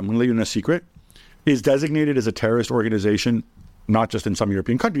 I'm going to leave you in a secret, is designated as a terrorist organization, not just in some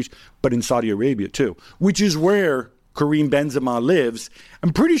European countries, but in Saudi Arabia too, which is where Karim Benzema lives.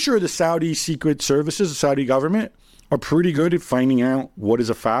 I'm pretty sure the Saudi secret services, the Saudi government, are pretty good at finding out what is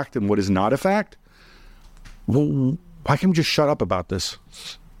a fact and what is not a fact. Well, why can't we just shut up about this?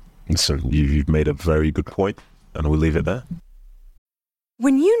 So you've made a very good point, and we'll leave it there.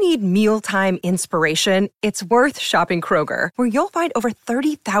 When you need mealtime inspiration, it's worth shopping Kroger, where you'll find over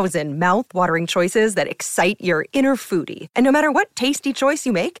 30,000 mouth-watering choices that excite your inner foodie. And no matter what tasty choice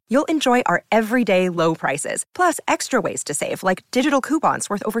you make, you'll enjoy our everyday low prices, plus extra ways to save, like digital coupons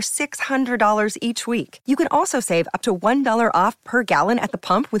worth over $600 each week. You can also save up to $1 off per gallon at the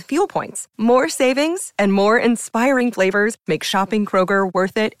pump with fuel points. More savings and more inspiring flavors make shopping Kroger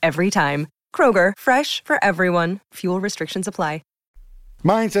worth it every time. Kroger, fresh for everyone. Fuel restrictions apply.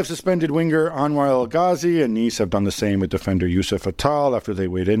 Mainz have suspended winger Anwar El Ghazi, and Nice have done the same with defender Youssef Attal after they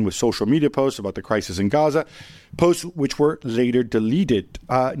weighed in with social media posts about the crisis in Gaza, posts which were later deleted.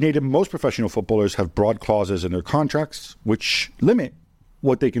 Native, most professional footballers have broad clauses in their contracts which limit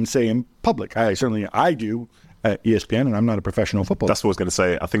what they can say in public. I do at ESPN, and I'm not a professional footballer. That's what I was going to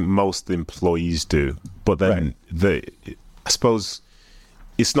say. I think most employees do, but then I suppose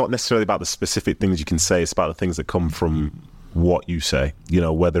it's not necessarily about the specific things you can say, it's about the things that come from what you say,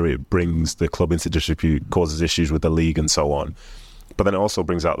 whether it brings the club into disrepute, causes issues with the league and so on. But then it also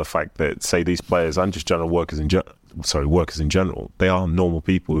brings out the fact that, say, these players and just general workers in general, they are normal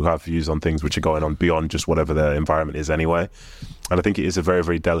people who have views on things which are going on beyond just whatever their environment is anyway. And I think it is a very,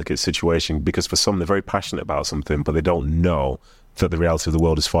 very delicate situation because for some, they're very passionate about something, but they don't know that the reality of the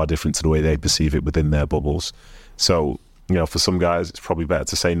world is far different to the way they perceive it within their bubbles. So, for some guys, it's probably better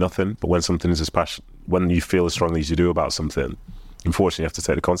to say nothing. But when something is when you feel as strongly as you do about something, unfortunately, you have to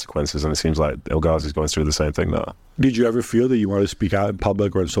take the consequences. And it seems like El Ghazi's going through the same thing now. Did you ever feel that you wanted to speak out in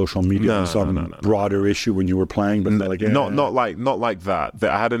public or on social media on some broader issue when you were playing? But not like that.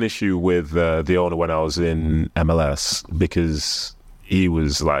 I had an issue with the owner when I was in MLS because he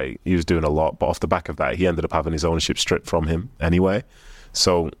was doing a lot. But off the back of that, he ended up having his ownership stripped from him anyway.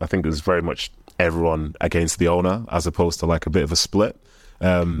 So I think it was very much everyone against the owner as opposed to like a bit of a split.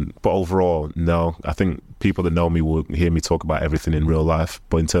 But overall, no. I think people that know me will hear me talk about everything in real life.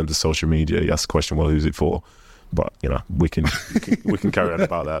 But in terms of social media, you ask the question, well, who's it for? but we can carry on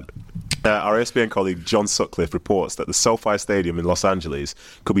about that. Our ESPN colleague John Sutcliffe reports that the SoFi Stadium in Los Angeles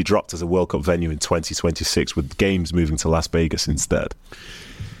could be dropped as a World Cup venue in 2026, with games moving to Las Vegas instead.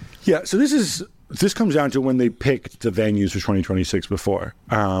 Yeah, so this comes down to when they picked the venues for 2026 before.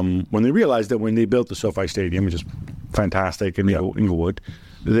 When they realized that when they built the SoFi Stadium, which is fantastic in Inglewood,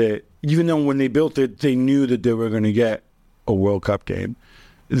 that even though when they built it, they knew that they were going to get a World Cup game,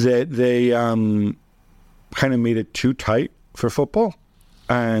 that they kind of made it too tight for football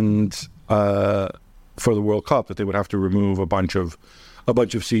and for the World Cup, that they would have to remove a bunch of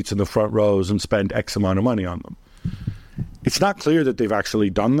seats in the front rows and spend X amount of money on them. It's not clear that they've actually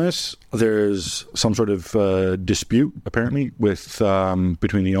done this. There's some sort of dispute, apparently, with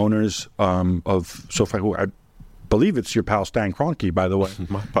between the owners of SoFi, who I believe it's your pal Stan Kroenke, by the way.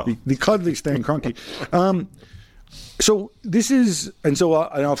 My pal. The cuddly Stan Kroenke. So this is, and so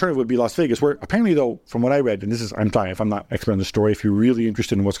an alternative would be Las Vegas, where apparently, though, from what I read, and I'm sorry if I'm not expert on the story, if you're really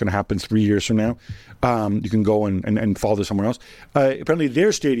interested in what's going to happen 3 years from now, you can go and follow this somewhere else. Apparently,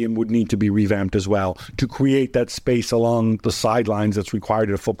 their stadium would need to be revamped as well to create that space along the sidelines that's required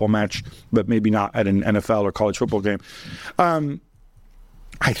at a football match, but maybe not at an NFL or college football game.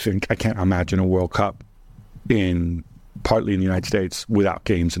 I can't imagine a World Cup partly in the United States without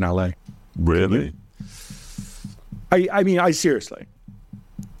games in LA. Really? I mean, seriously.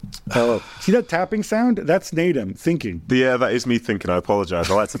 See that tapping sound? That's Nadim thinking. Yeah, that is me thinking. I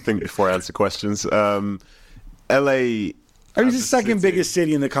apologize. I like to think before I answer questions. LA. It's the second biggest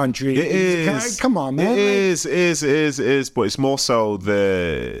city in the country. It is. Come on, man. It is. But it's more so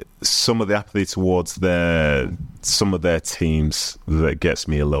some of the apathy towards some of their teams that gets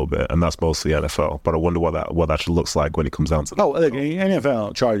me a little bit, and that's mostly NFL. But I wonder what that actually looks like when it comes down to that. Look,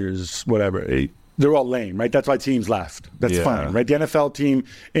 NFL, Chargers, whatever. They're all lame, right? That's why teams left. That's fine, right? The NFL team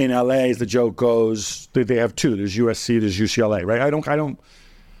in LA, as the joke goes, they have two. There's USC, there's UCLA, right? I don't.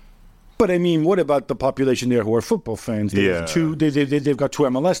 But I mean, what about the population there who are football fans? They've got two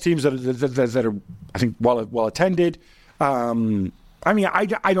MLS teams that are, I think, well attended. I mean, I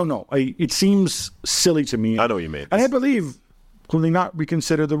don't know. It seems silly to me. I know what you mean. And I believe, could they not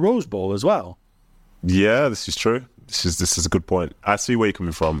reconsider the Rose Bowl as well? Yeah, this is true. This is a good point. I see where you're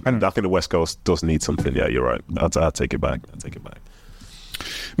coming from. I think the West Coast does need something. Yeah, you're right. I'll take it back.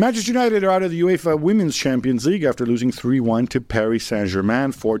 Manchester United are out of the UEFA Women's Champions League after losing 3-1 to Paris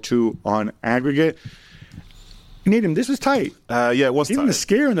Saint-Germain, 4-2 on aggregate. Nadim, this was tight. Yeah, it was Even tight. The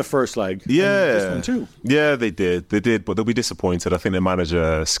scare in the first leg. Yeah. And this one too. Yeah, they did, but they'll be disappointed. I think their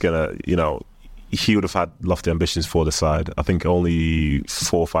manager, Skinner, he would have had lofty ambitions for the side. I think only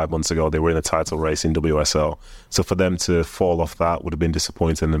 4 or 5 months ago they were in a title race in WSL. So for them to fall off that would have been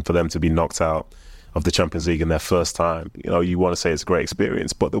disappointing, and for them to be knocked out of the Champions League in their first time, you want to say it's a great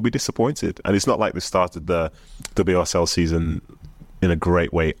experience, but they'll be disappointed. And it's not like they started the WSL season in a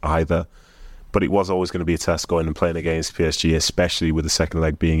great way either. But it was always going to be a test going and playing against PSG, especially with the second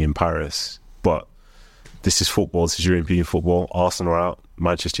leg being in Paris. But this is football. This is European football. Arsenal are out.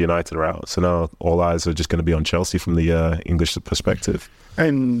 Manchester United are out. So now all eyes are just going to be on Chelsea from the English perspective.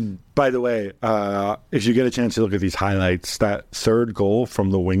 And by the way, if you get a chance to look at these highlights, that third goal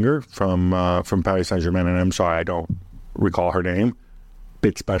from the winger from Paris Saint-Germain, and I'm sorry, I don't recall her name,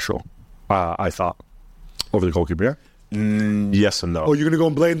 bit special, I thought, over the goalkeeper, yeah? Yes and no. Oh, you're going to go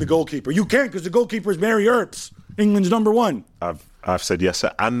and blame the goalkeeper. You can't, because the goalkeeper is Mary Earps, England's number one. I've said yes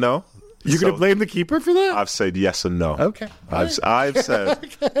and no. You're going to blame the keeper for that? I've said yes and no. Okay. I've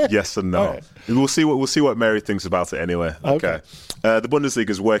said yes and no. Right. We'll see what Mary thinks about it anyway. Okay. The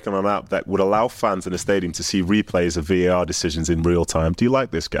Bundesliga is working on an app that would allow fans in a stadium to see replays of VAR decisions in real time. Do you like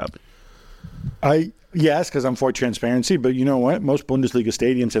this, Gab? Yes, because I'm for transparency, but you know what? Most Bundesliga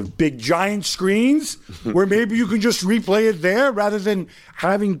stadiums have big, giant screens where maybe you can just replay it there rather than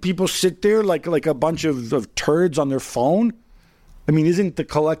having people sit there like a bunch of turds on their phone. I mean, isn't the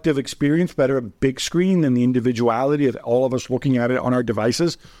collective experience better a big screen than the individuality of all of us looking at it on our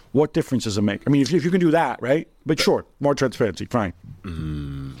devices? What difference does it make? I mean, if you can do that, right? But sure, more transparency, fine.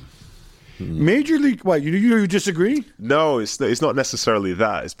 Major League, what, you disagree? No, it's not necessarily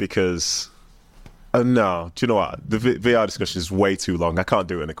that. It's because... no, do you know what? The VR discussion is way too long. I can't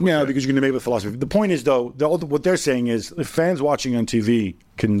do it in a quick way. Because you're going to make it with philosophy. The point is, though, what they're saying is if fans watching on TV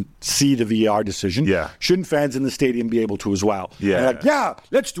can see the VR decision, shouldn't fans in the stadium be able to as well? Yeah.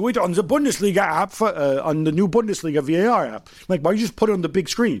 Let's do it on the Bundesliga app, on the new Bundesliga VAR app. Like, why don't you just put it on the big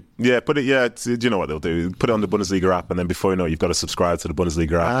screen? Yeah, do you know what they'll do? Put it on the Bundesliga app, and then before you know it, you've got to subscribe to the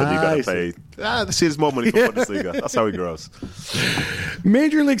Bundesliga app, and you've got to pay. See, there's more money for Bundesliga. That's how it grows.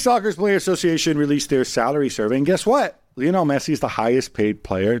 Major League Soccer's Player Association released their salary survey, and guess what? Lionel Messi is the highest paid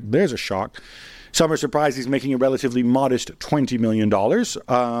player. There's a shock. Some are surprised he's making a relatively modest $20 million.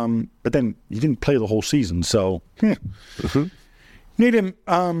 But then he didn't play the whole season, so Nadim,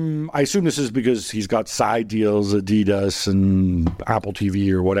 I assume this is because he's got side deals, Adidas and Apple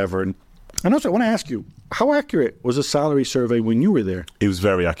TV or whatever. And also, I want to ask you, how accurate was the salary survey when you were there? It was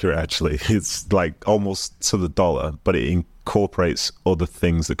very accurate, actually. It's like almost to the dollar, but it incorporates other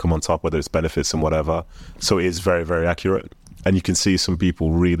things that come on top, whether it's benefits and whatever. So it is very, very accurate. And you can see some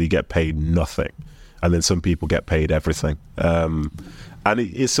people really get paid nothing, and then some people get paid everything. And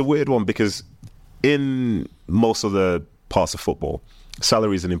it's a weird one because in most of the parts of football,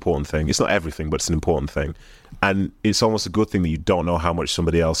 salary is an important thing. It's not everything, but it's an important thing. And it's almost a good thing that you don't know how much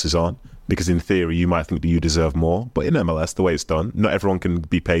somebody else is on, because in theory, you might think that you deserve more. But in MLS, the way it's done, not everyone can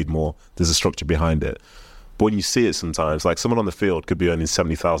be paid more. There's a structure behind it. But when you see it sometimes, like someone on the field could be earning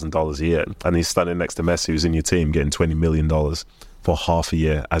 $70,000 a year, and he's standing next to Messi, who's in your team, getting $20 million for half a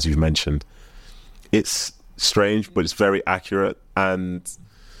year, as you've mentioned. It's strange, but it's very accurate. And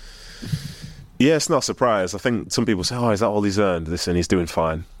yeah, it's not a surprise. I think some people say, oh, is that all he's earned? Listen, he's doing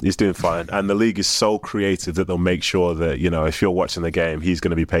fine. He's doing fine. And the league is so creative that they'll make sure that, you know, if you're watching the game, he's going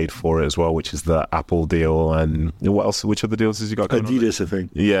to be paid for it as well, which is the Apple deal. And what else? Which other deals has he got going on? Adidas, I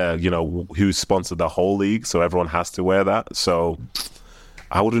think. Yeah, you know, who's sponsored the whole league, so everyone has to wear that. So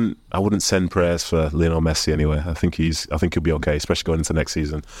I wouldn't send prayers for Lionel Messi anyway. I think he'll be okay, especially going into next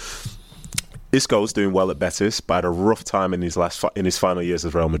season. Isco's doing well at Betis, but had a rough time in his final years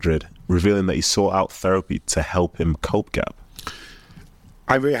at Real Madrid, revealing that he sought out therapy to help him cope, Gab.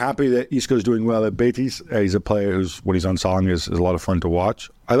 I'm very happy that Isco's doing well at Betis. He's a player who's, when he's on song, is a lot of fun to watch.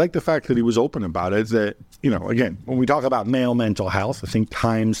 I like the fact that he was open about it, that, you know, again, when we talk about male mental health, I think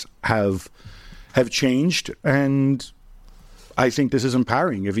times have changed, and I think this is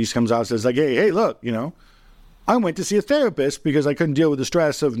empowering. If he comes out and says, like, hey, look, you know, I went to see a therapist because I couldn't deal with the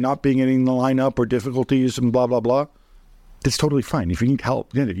stress of not being in the lineup or difficulties and blah, blah, blah. That's totally fine. If you need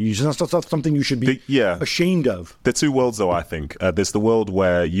help, that's not something you should be ashamed of. The two worlds, though, I think. There's the world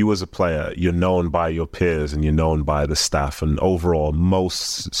where you as a player, you're known by your peers and you're known by the staff. And overall,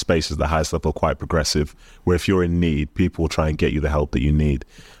 most spaces at the highest level are quite progressive, where if you're in need, people will try and get you the help that you need.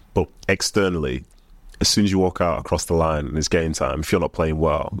 But externally, as soon as you walk out across the line and it's game time, if you're not playing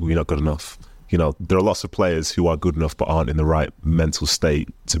well, you're not good enough. You know, there are lots of players who are good enough but aren't in the right mental state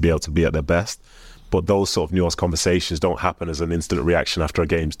to be able to be at their best. But those sort of nuanced conversations don't happen as an instant reaction after a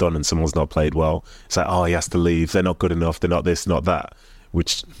game's done and someone's not played well. It's like, oh, he has to leave. They're not good enough. They're not this, not that.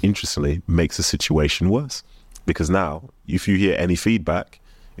 Which, interestingly, makes the situation worse. Because now, if you hear any feedback,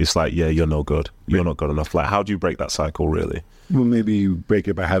 it's like, yeah, you're no good. You're not good enough. Like, how do you break that cycle, really? Well, maybe you break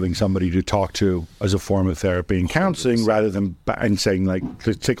it by having somebody to talk to as a form of therapy and counseling, rather than and saying, like,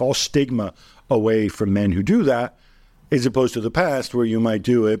 to take all stigma away from men who do that, as opposed to the past where you might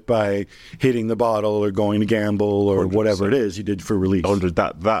do it by hitting the bottle or going to gamble or 100%. Whatever it is you did for release.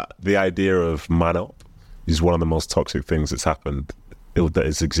 The idea of man up is one of the most toxic things that's happened, that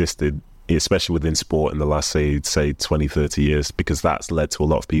has existed, especially within sport in the last, say 20, 30 years, because that's led to a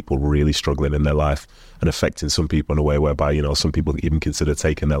lot of people really struggling in their life and affecting some people in a way whereby, you know, some people even consider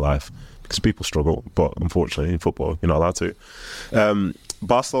taking their life because people struggle. But unfortunately, in football, you're not allowed to.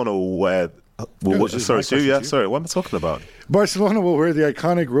 Barcelona what am I talking about? Barcelona will wear the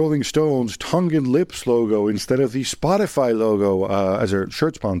iconic Rolling Stones tongue and lips logo instead of the Spotify logo as their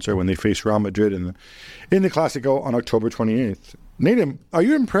shirt sponsor when they face Real Madrid in the Clásico on October 28th. Nadim, are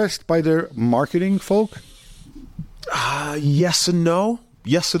you impressed by their marketing, folk? Yes and no.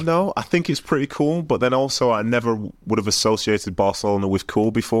 Yes and no. I think it's pretty cool, but then also I never would have associated Barcelona with cool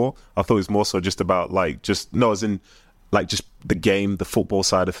before. I thought it was more so just about just the game, the football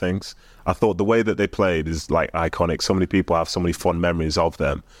side of things. I thought the way that they played is like iconic. So many people have so many fond memories of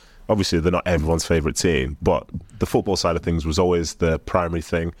them. Obviously, they're not everyone's favourite team, but the football side of things was always the primary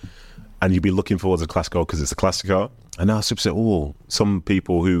thing. And you'd be looking forward to the Clásico because it's a Clásico. And now some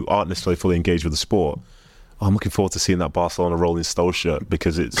people who aren't necessarily fully engaged with the sport, I'm looking forward to seeing that Barcelona Rolling Stones shirt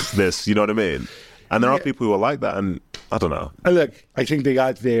because it's this, you know what I mean? And there are people who are like that, and I don't know. Look, I think they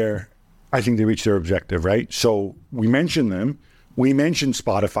reached their objective, right? So we mentioned them. We mentioned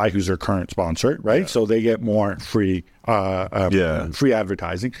Spotify, who's their current sponsor, right? Yeah. So they get more free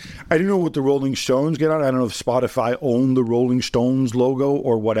advertising. I don't know what the Rolling Stones get on. I don't know if Spotify owned the Rolling Stones logo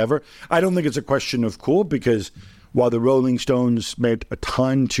or whatever. I don't think it's a question of cool because while the Rolling Stones meant a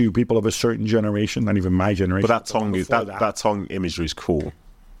ton to people of a certain generation, not even my generation. But that tongue imagery is cool.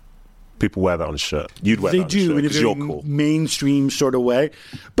 People wear that on a shirt. You'd wear that on a shirt because you're cool. Mainstream sort of way.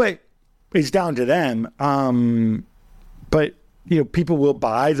 But it's down to them. But you know, people will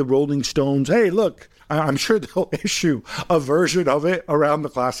buy the Rolling Stones. Hey, look, I'm sure they'll issue a version of it around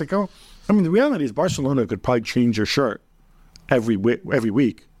the Clásico. I mean, the reality is Barcelona could probably change their shirt every week.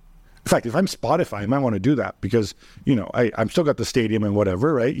 In fact, if I'm Spotify, I might want to do that because, I'm still got the stadium and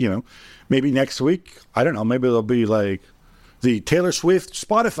whatever, right? Maybe next week, I don't know, maybe it'll be like the Taylor Swift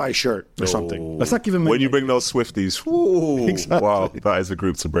Spotify shirt or something. Let's not give him... When you bring those Swifties, exactly. Wow, that is a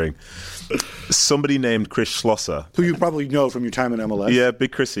group to bring. Somebody named Chris Schlosser. Who you probably know from your time in MLS. Yeah,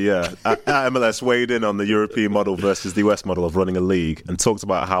 Big Chrissy, yeah. At MLS weighed in on the European model versus the US model of running a league and talked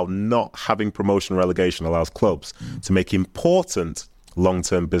about how not having promotion relegation allows clubs to make important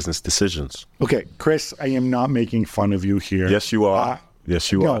long-term business decisions. Okay, Chris, I am not making fun of you here. Yes, you are.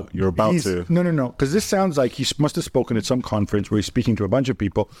 Yes, you are. You're about to. No. Because this sounds like he must have spoken at some conference where he's speaking to a bunch of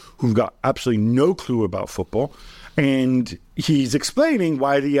people who've got absolutely no clue about football. And he's explaining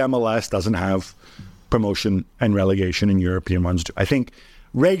why the MLS doesn't have promotion and relegation and European ones do. I think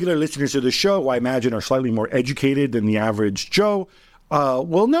regular listeners to the show, who I imagine are slightly more educated than the average Joe,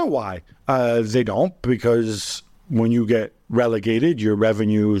 will know why. They don't, because when you get relegated, your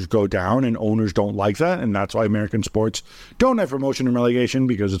revenues go down and owners don't like that. And that's why American sports don't have promotion and relegation,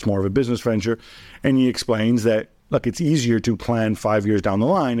 because it's more of a business venture. And he explains that, look, it's easier to plan 5 years down the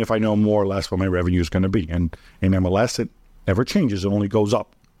line if I know more or less what my revenue is going to be. And in MLS, it never changes. It only goes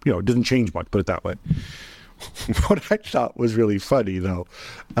up. It doesn't change much, put it that way. What I thought was really funny, though,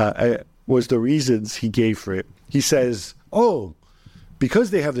 was the reasons he gave for it. He says,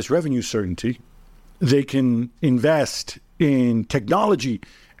 because they have this revenue certainty, they can invest in technology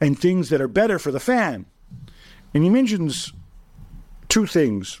and things that are better for the fan. And he mentions two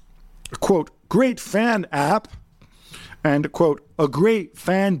things, a quote, great fan app and a quote, a great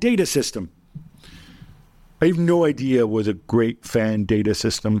fan data system. I have no idea what a great fan data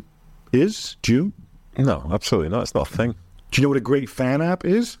system is. Do you? No, absolutely not. It's not a thing. Do you know what a great fan app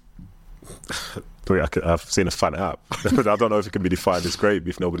is? I've seen a fan app. I don't know if it can be defined as great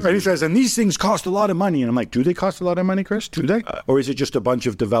if nobody's... And he says, and these things cost a lot of money. And I'm like, do they cost a lot of money, Chris? Do they? Or is it just a bunch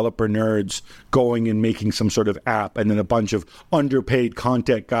of developer nerds going and making some sort of app and then a bunch of underpaid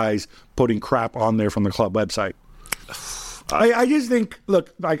content guys putting crap on there from the club website? I just think,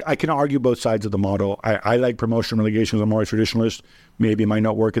 look, I can argue both sides of the model. I like promotion relegation. I'm more a traditionalist. Maybe it might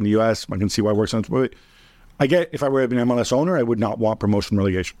not work in the U.S. I can see why it works. But I get, if I were an MLS owner, I would not want promotion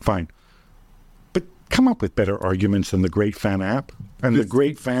relegation. Fine. But come up with better arguments than the great fan app and the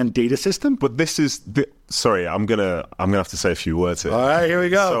great fan data system. But this is... Sorry, I'm gonna have to say a few words here. All right, here we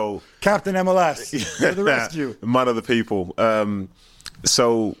go. So, Captain MLS. For the rest of you. Man of the people.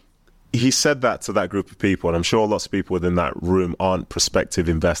 So... He said that to that group of people, and I'm sure lots of people within that room aren't prospective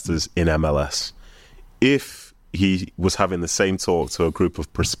investors in MLS. If he was having the same talk to a group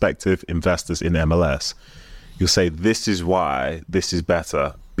of prospective investors in MLS, you'll say, this is why this is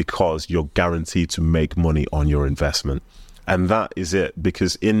better, because you're guaranteed to make money on your investment. And that is it,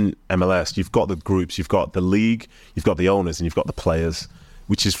 because in MLS, you've got the groups, you've got the league, you've got the owners, and you've got the players,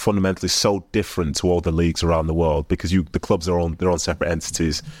 which is fundamentally so different to all the leagues around the world, because the clubs are on separate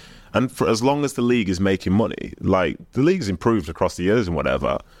entities. And for as long as the league is making money, like the league's improved across the years and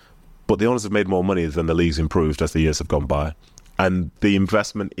whatever, but the owners have made more money than the league's improved as the years have gone by. And the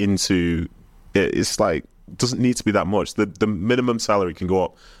investment into it's like, doesn't need to be that much. The minimum salary can go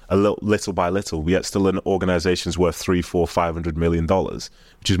up a little by little, yet still an organization's worth $300-500 million,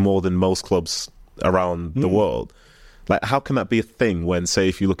 which is more than most clubs around the world. Like, how can that be a thing when, say,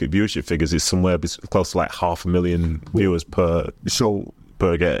 if you look at viewership figures, it's somewhere close to like 500,000 viewers per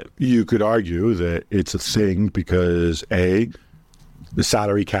game? You could argue that it's a thing because the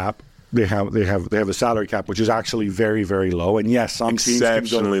salary cap. They have a salary cap which is actually very, very low, and yes, some teams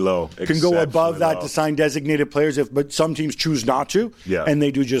can go above that to sign designated players, but some teams choose not to, and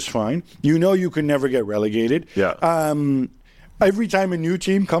they do just fine. You can never get relegated. Every time a new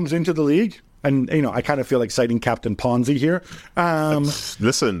team comes into the league, and I kind of feel like citing Captain Ponzi here.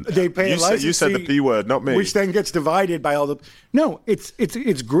 Listen, they pay a license you said the P word, not me. Which then gets divided by all the. No, it's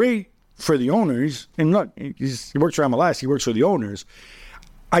great for the owners, and look, he works for MLS. He works for the owners.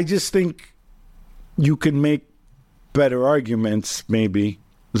 I just think you can make better arguments maybe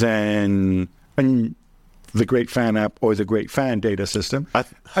than the great fan app or the great fan data system.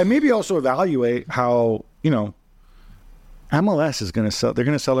 I maybe also evaluate how MLS is going to sell. They're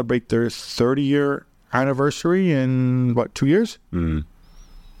going to celebrate their 30-year anniversary in 2 years?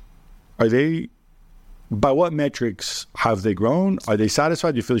 Are they? By what metrics have they grown? Are they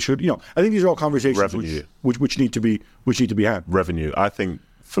satisfied? Do you feel they should? I think these are all conversations which need to be had. Revenue, I think.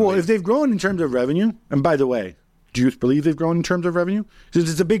 If they've grown in terms of revenue, and by the way, do you believe they've grown in terms of revenue?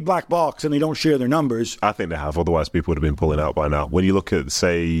 Since it's a big black box and they don't share their numbers. I think they have. Otherwise, people would have been pulling out by now. When you look at,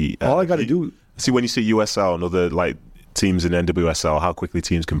 say, all I got to do. See, when you see USL and other teams in NWSL, how quickly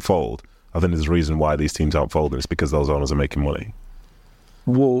teams can fold. I think there's a reason why these teams aren't folding. It's because those owners are making money.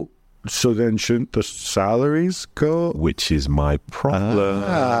 Well, so then shouldn't the salaries go? Which is my problem.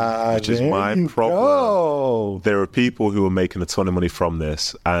 There are people who are making a ton of money from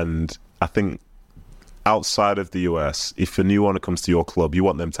this, and I think outside of the US, if a new owner comes to your club, you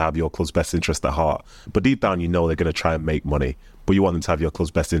want them to have your club's best interest at heart. But deep down, you know they're going to try and make money, but you want them to have your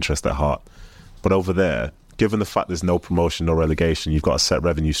club's best interest at heart. But over there, given the fact there's no promotion or relegation, you've got a set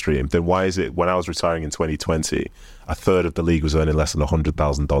revenue stream, then why is it when I was retiring in 2020, a third of the league was earning less than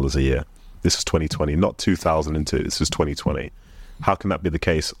 $100,000 a year? This is 2020, not 2002. This is 2020. How can that be the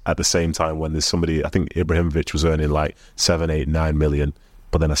case at the same time when there's somebody, I think Ibrahimovic was earning like 7, 8, 9 million,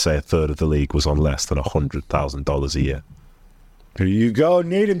 but then I say a third of the league was on less than $100,000 a year. There you go,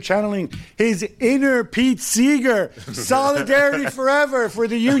 Nadim channeling his inner Pete Seeger. Solidarity forever for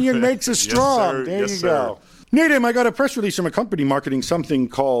the union makes us strong. There you go. Nadim, I got a press release from a company marketing something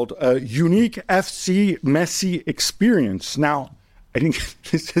called Unique FC Messi Experience. Now, I think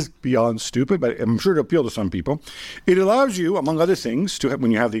this is beyond stupid, but I'm sure it'll appeal to some people. It allows you, among other things, to have,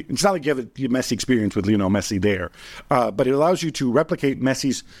 when you have it's not like you have the Messi experience with Lionel Messi there, but it allows you to replicate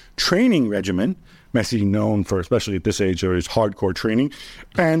Messi's training regimen. Messi known for, especially at this age, for his hardcore training.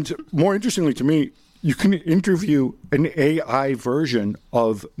 And more interestingly to me, you can interview an AI version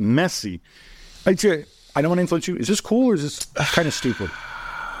of Messi. I don't want to influence you. Is this cool or is this kind of stupid?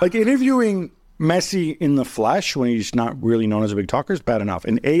 Like interviewing Messi in the flesh when he's not really known as a big talker is bad enough.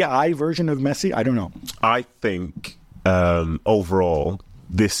 An AI version of Messi, I don't know. I think overall,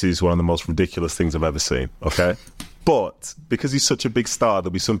 this is one of the most ridiculous things I've ever seen, okay? But because he's such a big star,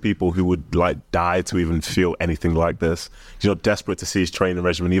 there'll be some people who would like die to even feel anything like this. You know, desperate to see his training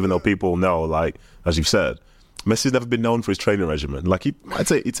regimen, even though people know, like, as you've said, Messi's never been known for his training regimen. Like, I'd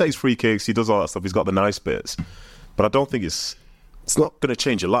say he takes free kicks, he does all that stuff, he's got the nice bits. But I don't think it's not going to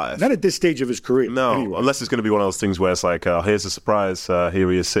change your life. Not at this stage of his career. No, anyway. Unless it's going to be one of those things where it's like, here's a surprise,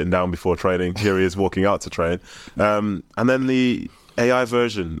 here he is sitting down before training, here he is walking out to train. And then the AI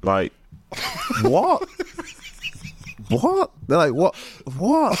version, like, what? What? They're like,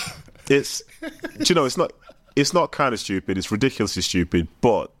 what? It's, you know, it's not kind of stupid. It's ridiculously stupid,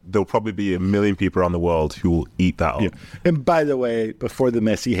 but there'll probably be 1 million people around the world who will eat that up. Yeah. And by the way, before the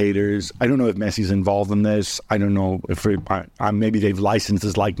Messi haters, I don't know if Messi's involved in this. I don't know if maybe they've licensed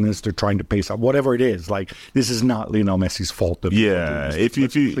his likeness. They're trying to pay some, whatever it is. Like, this is not Lionel Messi's fault. Yeah, if you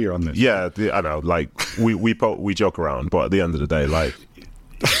clear on this. Yeah, I know. Like we joke around, but at the end of the day, like.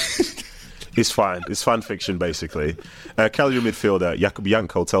 It's fine. It's fan fiction, basically. Cagliari midfielder Jakub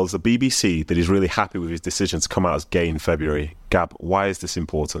Janko tells the BBC that he's really happy with his decision to come out as gay in February. Gab, why is this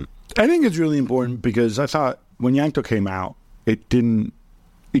important? I think it's really important because I thought when Janko came out, it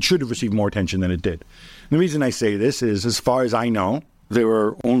should have received more attention than it did. And the reason I say this is, as far as I know, there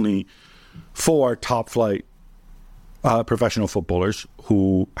were only 4 top-flight professional footballers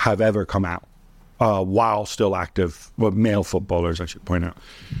who have ever come out. While still active, male footballers, I should point out.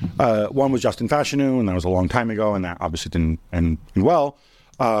 One was Justin Fashanu, and that was a long time ago, and that obviously didn't end well.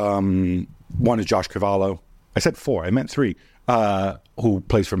 One is Josh Cavallo. I said 4, I meant 3, who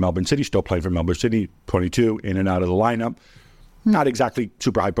plays for Melbourne City, still playing for Melbourne City, 22, in and out of the lineup. Not exactly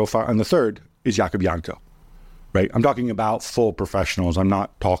super high profile. And the third is Jakub Janko, right? I'm talking about full professionals. I'm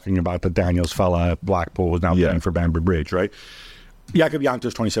not talking about the Daniels fella at Blackpool who's now playing for Banbury Bridge, right? Jakub Janko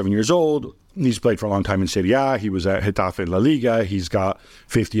is 27 years old. He's played for a long time in Serie A. He was at Getafe La Liga. He's got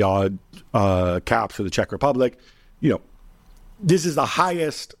 50-odd caps for the Czech Republic. You know, this is the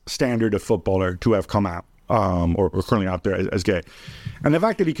highest standard of footballer to have come out or currently out there as gay. And the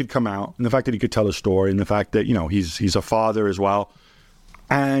fact that he could come out, and the fact that he could tell a story, and the fact that, you know, he's a father as well.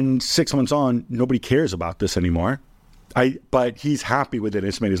 And 6 months on, nobody cares about this anymore. But he's happy with it.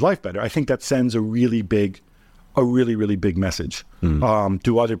 It's made his life better. I think that sends a really, really big message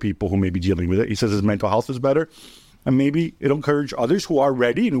to other people who may be dealing with it. He says his mental health is better. And maybe it'll encourage others who are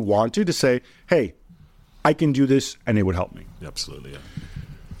ready and who want to say, hey, I can do this and it would help me. Absolutely, yeah.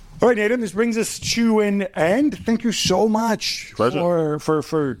 All right, Nathan, this brings us to an end. Thank you so much for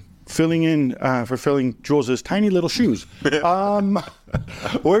filling Jules' tiny little shoes. We're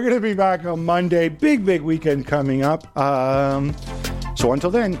going to be back on Monday. Big weekend coming up. So until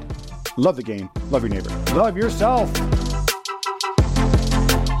then, love the game. Love your neighbor. Love yourself.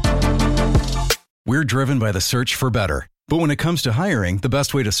 We're driven by the search for better. But when it comes to hiring, the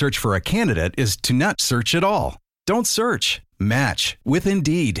best way to search for a candidate is to not search at all. Don't search. Match with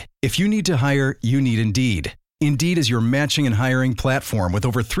Indeed. If you need to hire, you need Indeed. Indeed is your matching and hiring platform with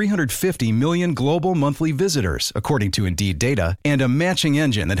over 350 million global monthly visitors, according to Indeed data, and a matching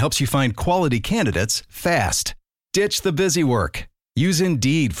engine that helps you find quality candidates fast. Ditch the busy work. Use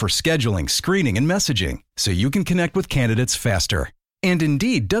Indeed for scheduling, screening, and messaging so you can connect with candidates faster. And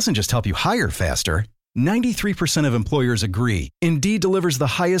Indeed doesn't just help you hire faster. 93% of employers agree Indeed delivers the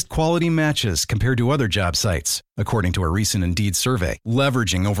highest quality matches compared to other job sites, according to a recent Indeed survey.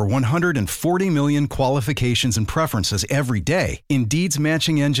 Leveraging over 140 million qualifications and preferences every day, Indeed's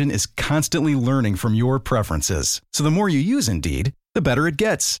matching engine is constantly learning from your preferences. So the more you use Indeed, the better it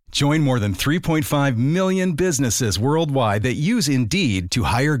gets. Join more than 3.5 million businesses worldwide that use Indeed to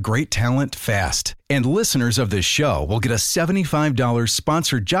hire great talent fast. And listeners of this show will get a $75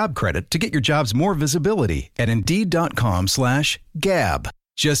 sponsored job credit to get your jobs more visibility at Indeed.com/Gab.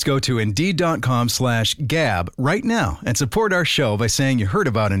 Just go to Indeed.com/Gab right now and support our show by saying you heard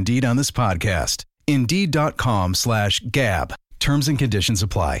about Indeed on this podcast. Indeed.com/Gab. Terms and conditions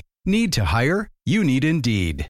apply. Need to hire? You need Indeed.